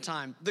second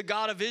time, the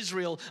God of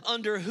Israel,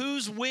 under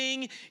whose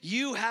wing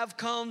you have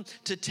come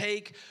to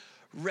take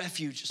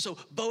refuge. So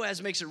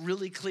Boaz makes it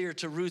really clear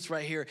to Ruth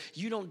right here,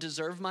 you don't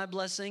deserve my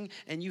blessing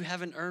and you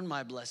haven't earned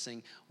my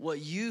blessing. What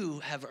you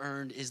have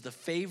earned is the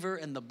favor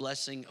and the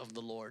blessing of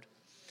the Lord.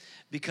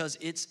 Because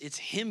it's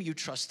him you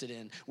trusted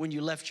in when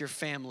you left your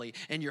family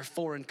and your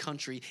foreign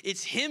country.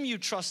 It's him you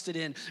trusted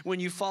in when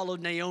you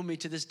followed Naomi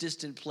to this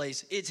distant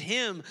place. It's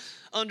him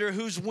under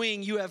whose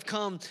wing you have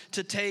come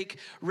to take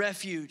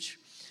refuge.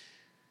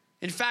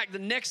 In fact, the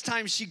next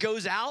time she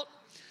goes out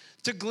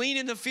to glean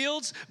in the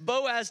fields,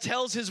 Boaz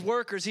tells his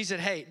workers, he said,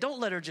 hey,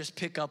 don't let her just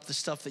pick up the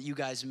stuff that you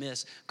guys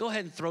miss. Go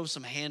ahead and throw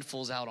some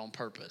handfuls out on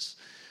purpose.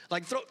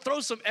 Like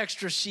throw some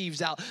extra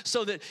sheaves out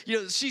so that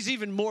she's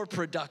even more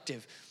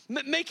productive.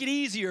 Make it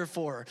easier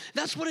for her.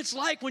 That's what it's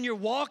like when you're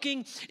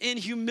walking in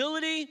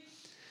humility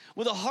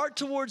with a heart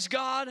towards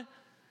God.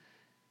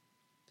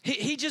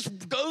 He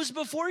just goes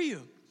before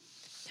you.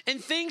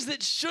 And things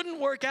that shouldn't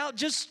work out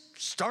just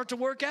start to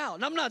work out.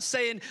 And I'm not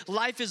saying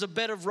life is a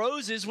bed of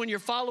roses when you're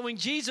following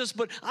Jesus,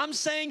 but I'm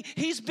saying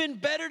he's been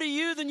better to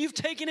you than you've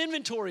taken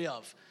inventory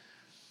of.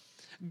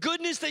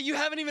 Goodness that you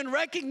haven't even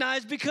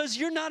recognized because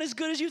you're not as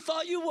good as you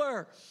thought you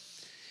were.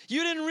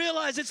 You didn't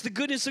realize it's the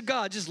goodness of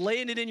God just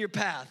laying it in your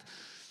path.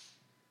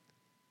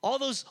 All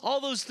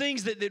those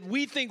things that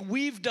we think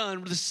we've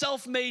done, the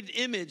self-made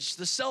image,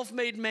 the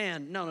self-made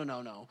man.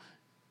 No.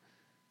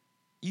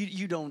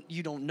 You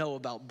don't know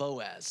about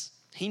Boaz.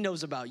 He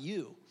knows about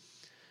you.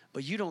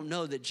 But you don't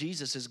know that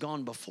Jesus has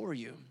gone before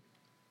you.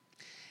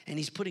 And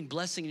he's putting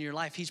blessing in your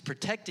life. He's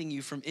protecting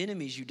you from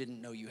enemies you didn't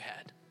know you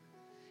had.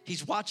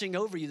 He's watching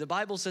over you. The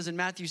Bible says in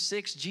Matthew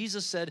 6,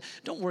 Jesus said,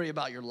 don't worry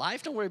about your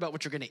life. Don't worry about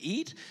what you're going to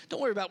eat.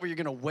 Don't worry about what you're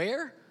going to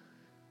wear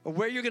or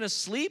where you're going to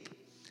sleep.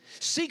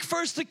 Seek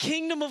first the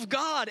kingdom of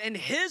God and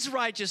his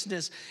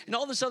righteousness, and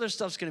all this other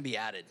stuff's going to be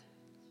added.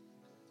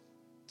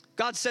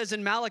 God says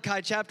in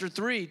Malachi chapter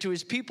 3 to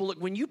his people,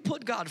 look, when you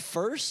put God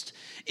first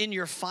in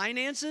your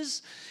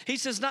finances, he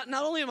says, not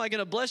only am I going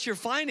to bless your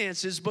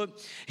finances,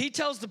 but he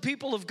tells the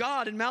people of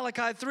God in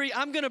Malachi 3,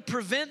 I'm going to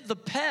prevent the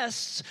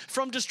pests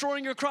from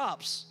destroying your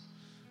crops.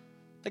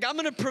 Like I'm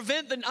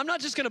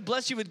not just going to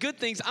bless you with good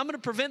things, I'm going to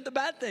prevent the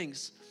bad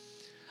things.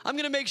 I'm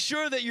going to make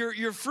sure that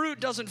your fruit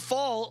doesn't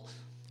fall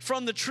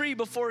from the tree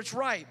before it's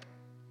ripe.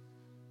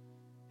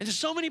 And there's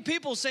so many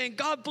people saying,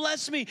 God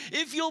bless me.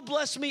 If you'll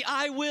bless me,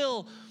 I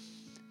will.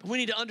 But we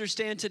need to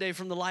understand today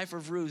from the life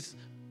of Ruth,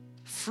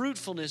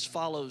 fruitfulness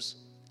follows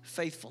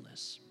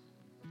faithfulness.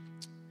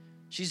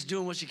 She's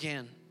doing what she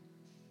can.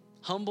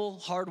 Humble,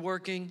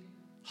 hardworking,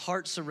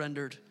 heart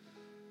surrendered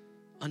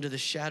under the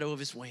shadow of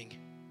his wing.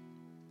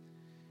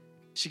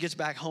 She gets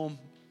back home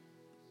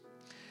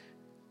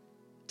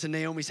to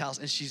Naomi's house,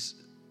 and she's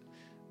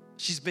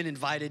been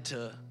invited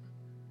to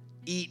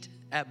eat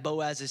at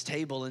Boaz's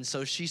table, and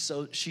so she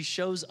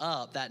shows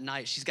up that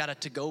night. She's got a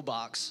to-go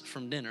box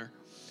from dinner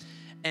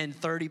and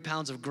 30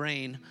 pounds of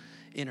grain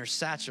in her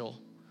satchel,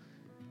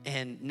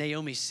 and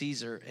Naomi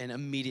sees her, and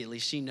immediately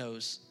she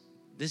knows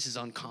this is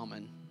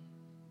uncommon.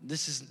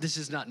 This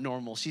is not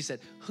normal. She said,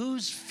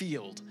 whose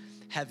field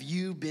have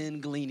you been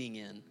gleaning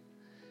in?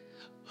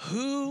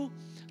 Who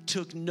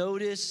took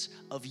notice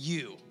of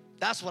you?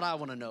 That's what I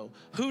want to know.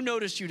 Who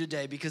noticed you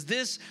today? Because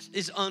this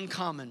is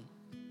uncommon.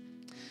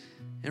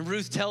 And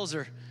Ruth tells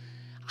her,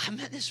 I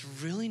met this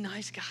really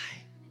nice guy.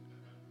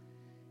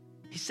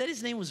 He said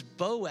his name was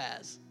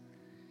Boaz.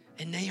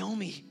 And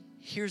Naomi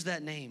hears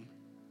that name.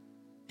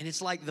 And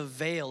it's like the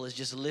veil is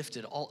just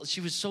lifted.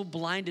 She was so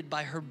blinded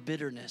by her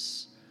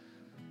bitterness.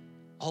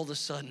 All of a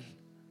sudden,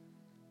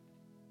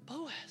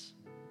 Boaz.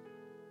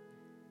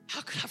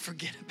 How could I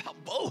forget about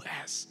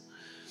Boaz?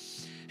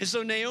 And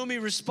so Naomi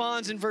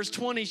responds in verse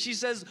 20. She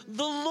says,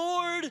 the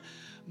Lord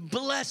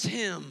bless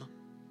him.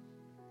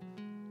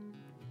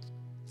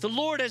 The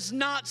Lord has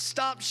not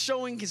stopped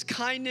showing his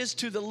kindness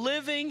to the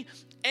living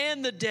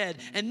and the dead.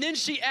 And then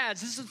she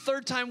adds, this is the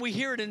third time we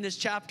hear it in this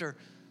chapter.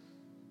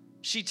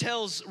 She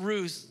tells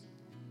Ruth,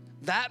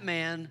 that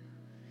man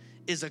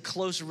is a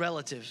close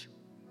relative.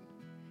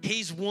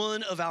 He's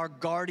one of our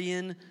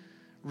guardian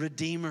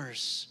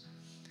redeemers.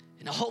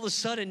 And all of a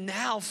sudden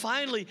now,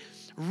 finally,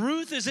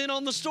 Ruth is in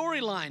on the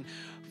storyline.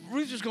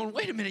 Ruth is going,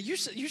 wait a minute, you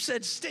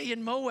said stay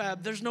in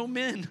Moab. There's no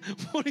men.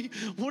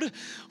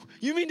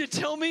 You mean to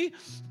tell me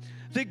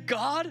that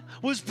God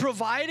was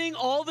providing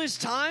all this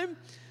time?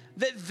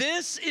 That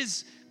this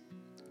is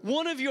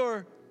one of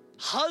your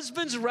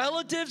husband's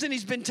relatives, and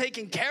he's been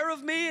taking care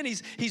of me, and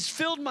he's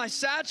filled my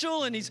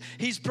satchel, and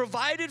he's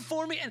provided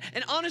for me.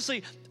 And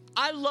honestly,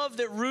 I love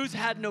that Ruth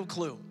had no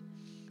clue.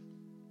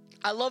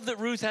 I love that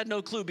Ruth had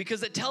no clue,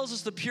 because it tells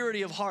us the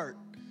purity of heart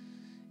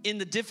in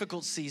the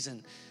difficult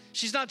season.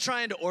 She's not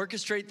trying to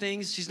orchestrate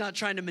things. She's not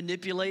trying to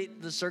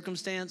manipulate the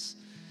circumstance.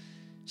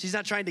 She's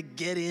not trying to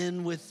get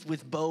in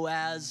with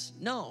Boaz.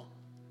 No.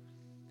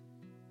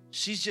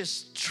 She's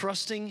just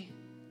trusting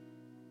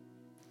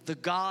the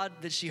God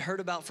that she heard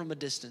about from a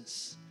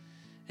distance.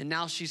 And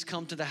now she's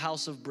come to the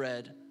house of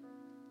bread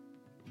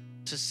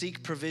to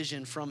seek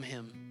provision from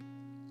him.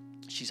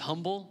 She's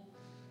humble,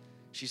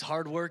 she's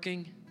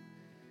hardworking,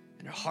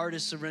 and her heart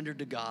is surrendered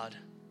to God.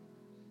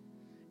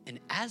 And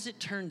as it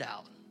turned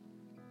out,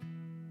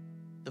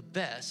 the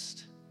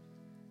best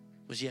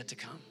was yet to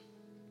come.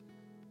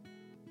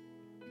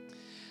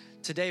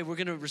 Today, we're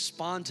going to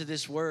respond to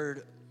this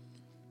word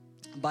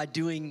by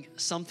doing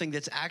something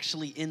that's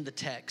actually in the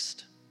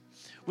text.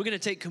 We're going to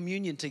take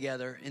communion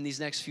together in these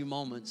next few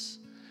moments.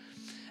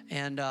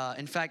 And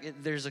in fact,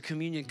 there's a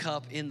communion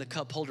cup in the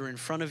cup holder in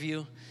front of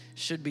you.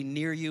 Should be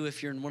near you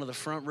if you're in one of the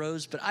front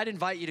rows. But I'd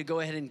invite you to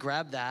go ahead and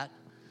grab that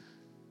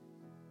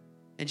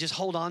and just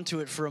hold on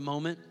to it for a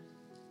moment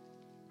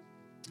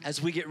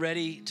as we get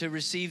ready to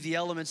receive the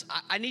elements.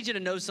 I need you to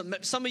know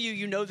something. Some of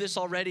you know this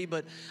already,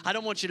 but I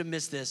don't want you to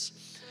miss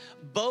this.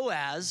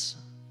 Boaz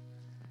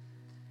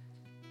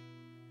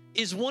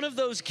is one of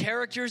those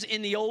characters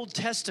in the Old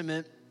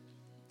Testament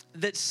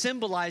that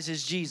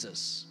symbolizes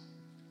Jesus.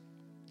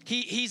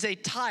 He's a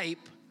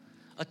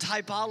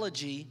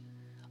typology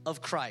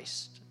of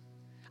Christ.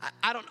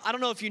 I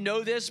don't know if you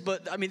know this,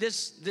 but I mean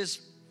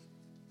this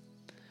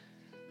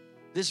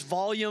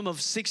volume of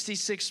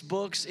 66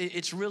 books,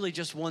 it's really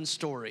just one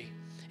story.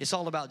 It's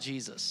all about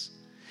Jesus.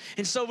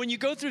 And so when you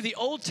go through the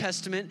Old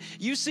Testament,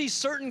 you see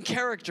certain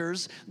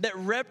characters that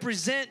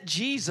represent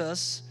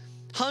Jesus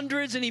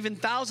hundreds and even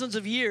thousands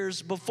of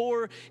years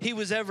before he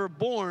was ever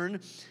born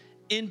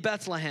in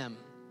Bethlehem.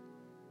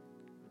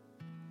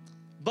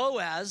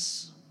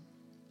 Boaz,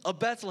 a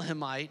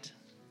Bethlehemite,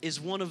 is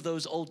one of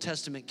those Old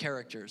Testament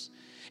characters.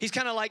 He's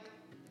kind of like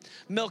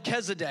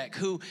Melchizedek,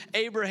 who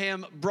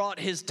Abraham brought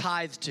his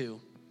tithe to.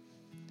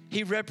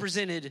 He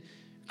represented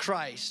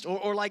Christ.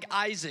 Or like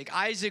Isaac.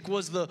 Isaac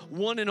was the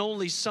one and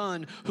only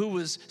son who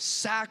was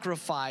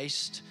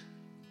sacrificed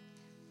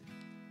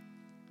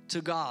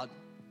to God.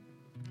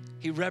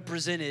 He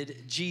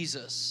represented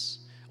Jesus.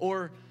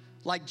 Or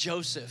like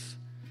Joseph,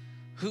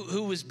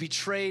 who was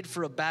betrayed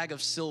for a bag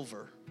of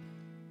silver,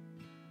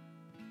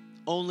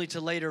 only to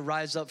later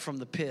rise up from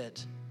the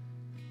pit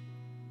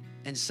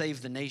and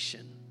save the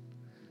nation.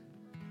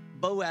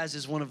 Boaz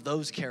is one of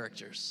those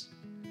characters.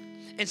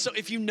 And so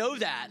if you know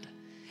that,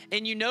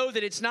 And you know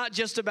that it's not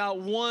just about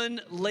one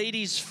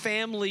lady's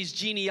family's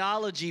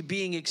genealogy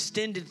being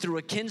extended through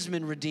a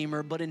kinsman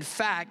redeemer, but in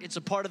fact, it's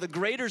a part of the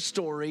greater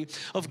story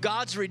of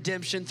God's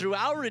redemption through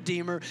our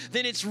Redeemer,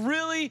 then it's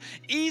really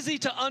easy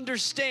to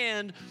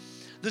understand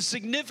the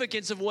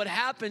significance of what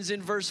happens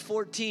in verse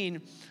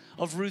 14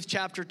 of Ruth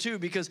chapter 2.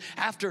 Because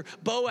after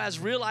Boaz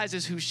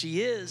realizes who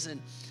she is,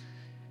 and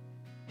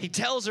he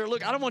tells her,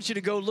 look, I don't want you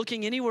to go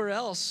looking anywhere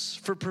else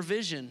for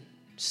provision.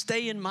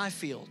 Stay in my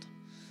field.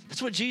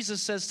 That's what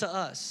Jesus says to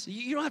us.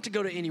 You don't have to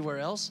go to anywhere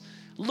else.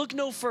 Look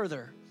no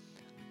further.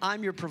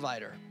 I'm your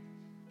provider.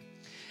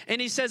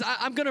 And he says,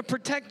 I'm going to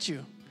protect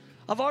you.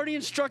 I've already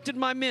instructed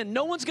my men.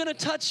 No one's going to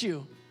touch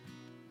you.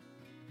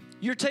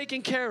 You're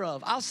taken care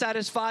of. I'll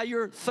satisfy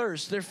your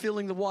thirst. They're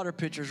filling the water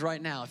pitchers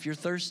right now. If you're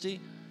thirsty,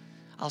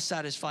 I'll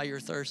satisfy your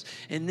thirst.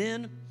 And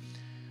then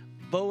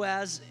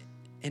Boaz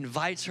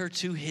invites her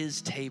to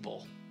his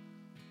table.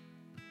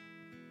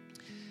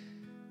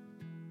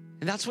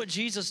 And that's what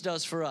Jesus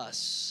does for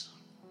us.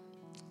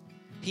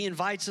 He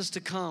invites us to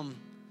come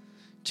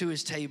to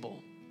his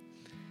table.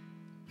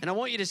 And I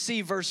want you to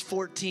see verse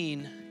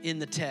 14 in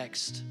the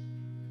text.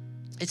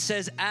 It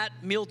says, at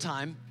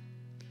mealtime,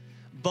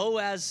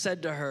 Boaz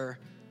said to her,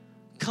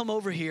 come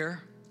over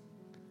here,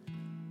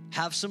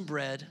 have some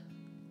bread,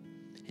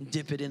 and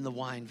dip it in the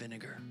wine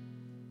vinegar.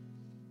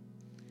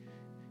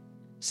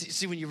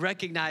 See, when you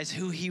recognize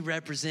who he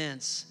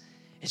represents,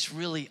 it's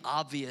really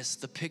obvious.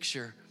 The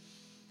picture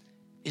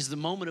is the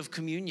moment of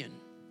communion.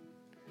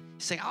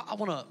 He's saying, I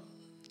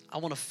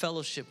want to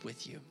fellowship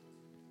with you.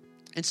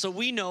 And so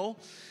we know,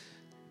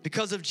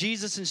 because of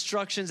Jesus'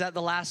 instructions at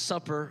the Last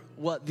Supper,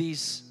 what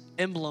these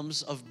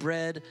emblems of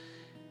bread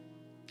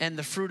and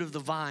the fruit of the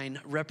vine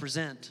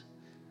represent.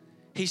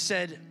 He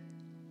said,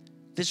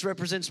 this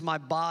represents my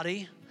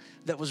body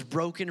that was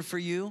broken for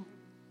you.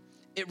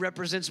 It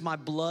represents my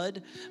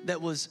blood that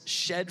was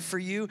shed for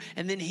you.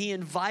 And then he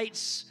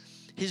invites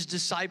his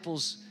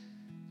disciples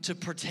to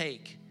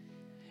partake.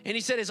 And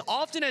he said, as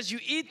often as you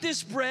eat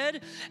this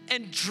bread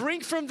and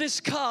drink from this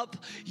cup,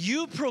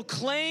 you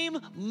proclaim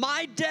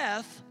my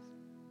death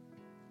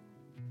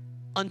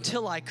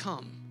until I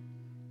come.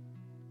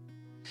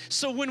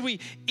 So when we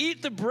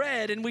eat the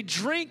bread and we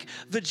drink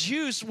the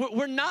juice,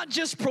 we're not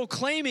just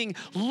proclaiming,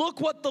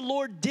 look what the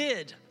Lord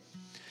did.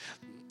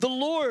 The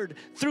Lord,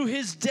 through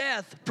his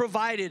death,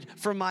 provided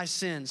for my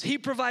sins. He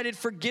provided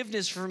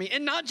forgiveness for me.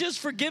 And not just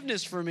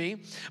forgiveness for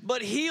me,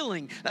 but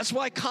healing. That's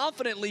why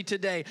confidently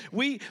today,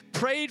 we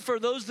prayed for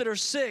those that are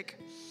sick.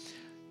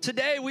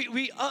 Today,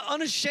 we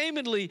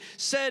unashamedly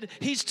said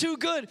he's too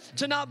good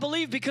to not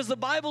believe, because the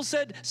Bible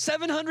said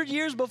 700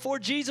 years before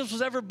Jesus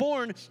was ever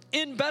born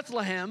in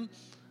Bethlehem,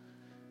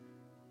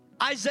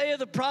 Isaiah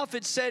the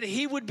prophet said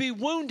he would be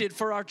wounded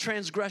for our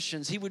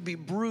transgressions. He would be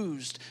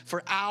bruised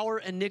for our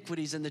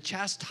iniquities. And the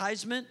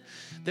chastisement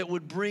that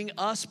would bring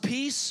us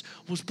peace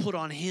was put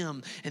on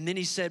him. And then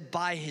he said,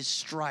 by his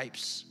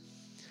stripes,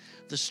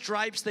 the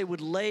stripes they would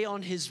lay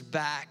on his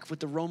back with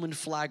the Roman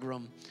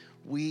flagrum,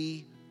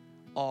 we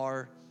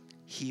are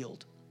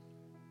healed.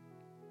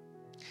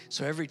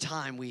 So every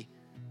time we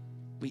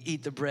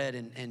eat the bread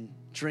and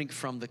drink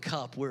from the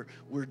cup,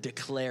 we're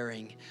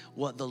declaring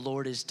what the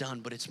Lord has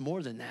done. But it's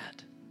more than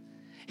that.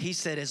 He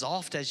said, as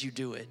oft as you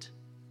do it,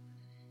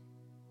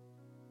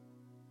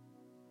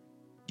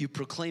 you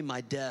proclaim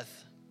my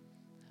death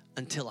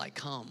until I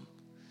come.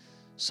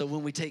 So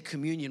when we take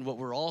communion, what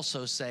we're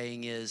also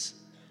saying is,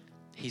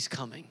 he's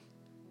coming.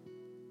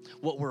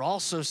 What we're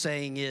also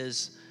saying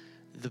is,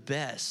 the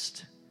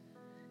best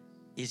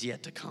is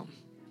yet to come.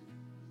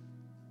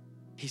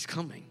 He's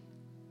coming.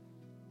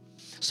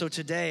 So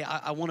today,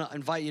 I want to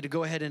invite you to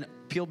go ahead and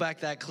peel back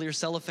that clear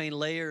cellophane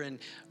layer and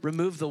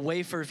remove the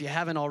wafer if you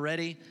haven't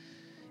already.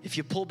 If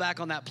you pull back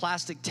on that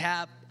plastic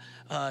tap,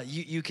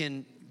 you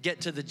can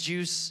get to the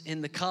juice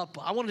in the cup.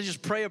 I want to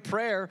just pray a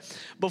prayer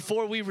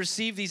before we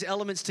receive these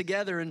elements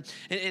together. And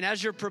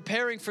as you're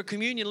preparing for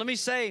communion, let me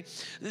say,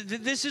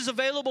 this is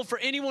available for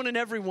anyone and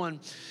everyone.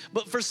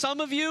 But for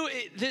some of you,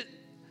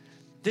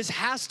 this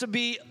has to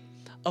be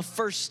a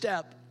first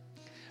step.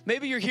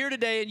 Maybe you're here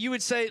today and you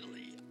would say,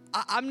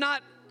 I'm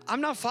not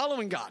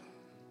following God.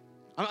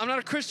 I'm not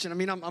a Christian. I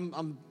mean,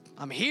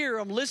 I'm here,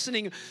 I'm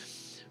listening,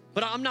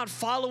 but I'm not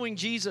following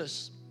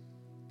Jesus.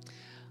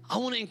 I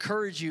want to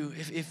encourage you,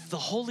 if the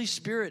Holy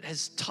Spirit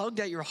has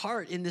tugged at your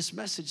heart in this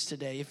message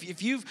today,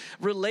 if you've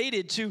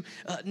related to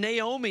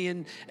Naomi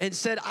and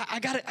said, I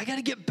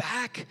gotta get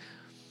back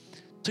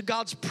to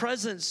God's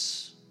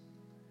presence.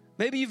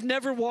 Maybe you've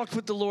never walked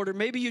with the Lord, or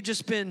maybe you've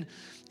just been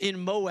in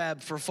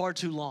Moab for far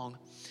too long,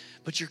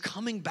 but you're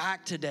coming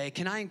back today.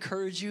 Can I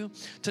encourage you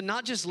to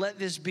not just let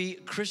this be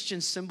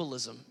Christian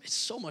symbolism? It's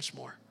so much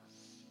more.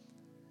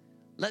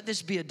 Let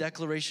this be a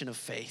declaration of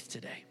faith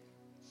today.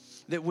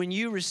 That when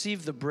you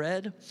receive the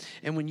bread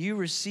and when you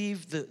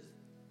receive the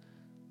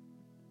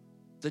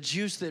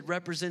juice that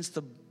represents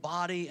the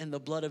body and the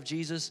blood of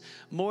Jesus,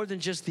 more than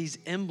just these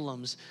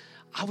emblems,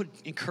 I would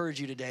encourage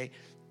you today,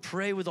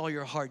 pray with all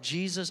your heart.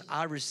 Jesus,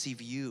 I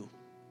receive you.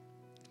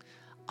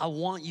 I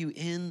want you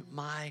in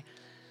my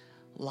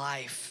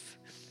life.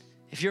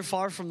 If you're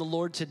far from the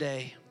Lord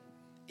today,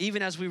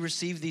 even as we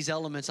receive these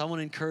elements, I want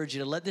to encourage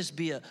you to let this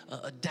be a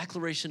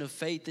declaration of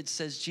faith that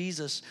says,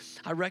 Jesus,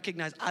 I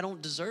recognize I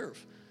don't deserve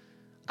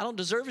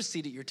a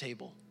seat at your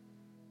table.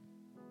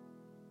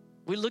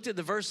 We looked at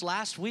the verse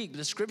last week.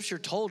 The scripture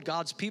told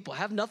God's people,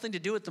 have nothing to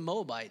do with the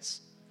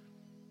Moabites.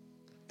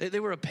 They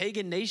were a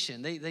pagan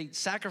nation. They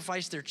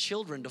sacrificed their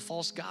children to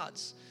false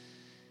gods.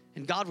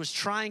 And God was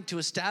trying to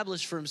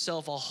establish for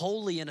himself a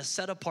holy and a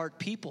set-apart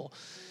people.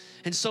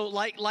 And so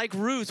like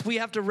Ruth, we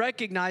have to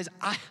recognize,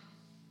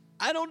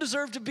 I don't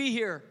deserve to be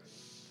here.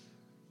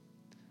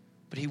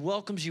 But he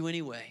welcomes you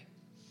anyway.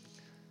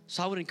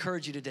 So I would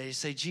encourage you today to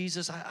say,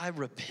 Jesus, I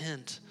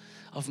repent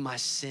of my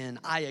sin.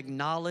 I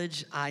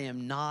acknowledge I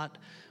am not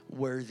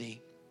worthy.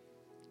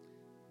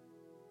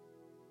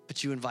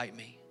 But you invite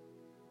me.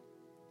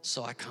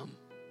 So I come.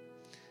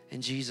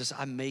 And Jesus,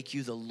 I make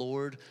you the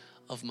Lord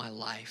of my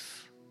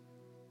life.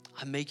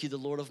 I make you the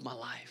Lord of my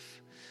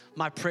life.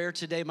 My prayer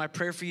today, my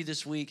prayer for you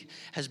this week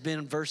has been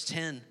in verse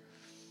 10,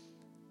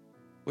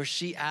 where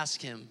she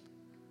asked him,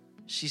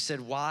 she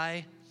said,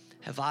 why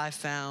have I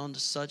found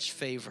such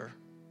favor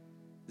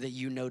that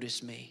you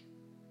notice me?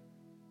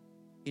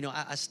 You know,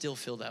 I still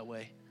feel that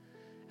way.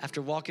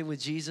 After walking with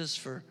Jesus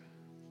for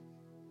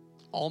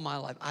all my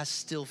life, I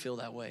still feel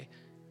that way.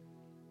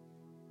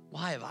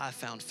 Why have I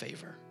found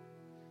favor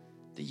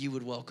that you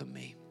would welcome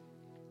me?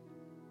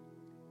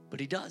 But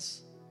he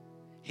does.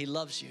 He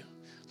loves you.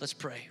 Let's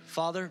pray.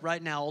 Father,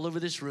 right now, all over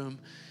this room,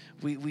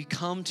 we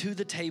come to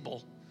the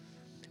table.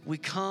 We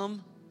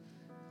come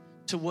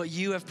to what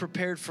you have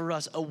prepared for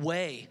us, a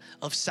way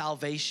of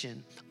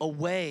salvation, a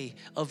way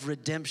of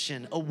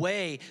redemption, a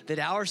way that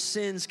our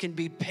sins can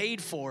be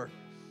paid for.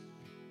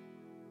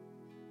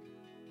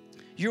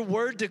 Your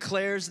word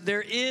declares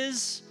there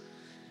is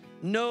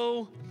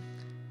no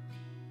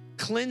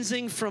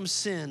cleansing from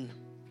sin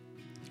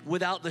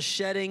without the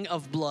shedding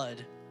of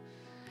blood.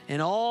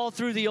 And all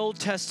through the Old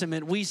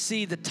Testament, we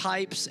see the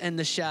types and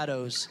the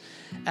shadows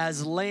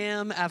as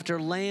lamb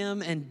after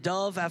lamb and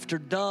dove after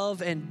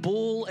dove and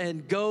bull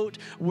and goat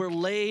were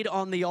laid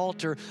on the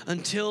altar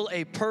until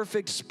a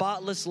perfect,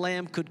 spotless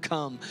lamb could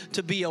come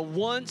to be a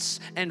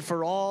once and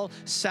for all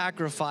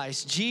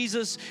sacrifice.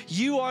 Jesus,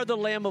 you are the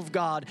Lamb of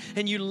God,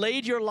 and you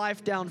laid your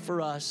life down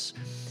for us.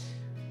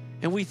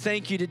 And we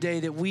thank you today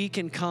that we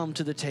can come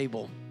to the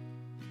table.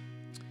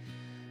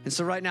 And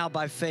so right now,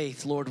 by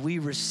faith, Lord, we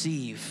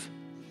receive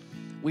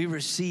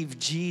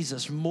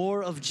Jesus,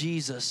 more of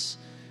Jesus.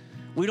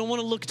 We don't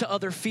want to look to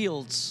other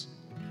fields.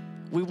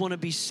 We want to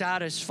be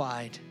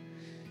satisfied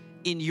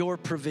in your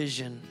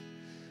provision.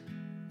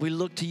 We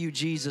look to you,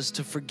 Jesus,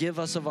 to forgive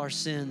us of our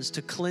sins,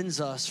 to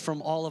cleanse us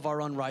from all of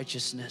our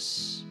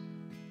unrighteousness.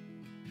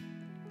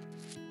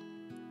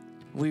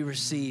 We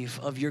receive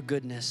of your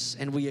goodness,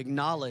 and we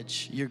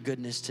acknowledge your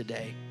goodness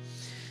today.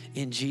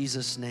 In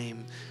Jesus'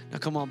 name. Now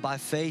come on, by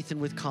faith and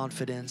with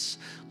confidence,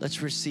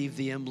 let's receive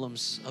the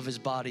emblems of his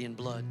body and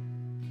blood.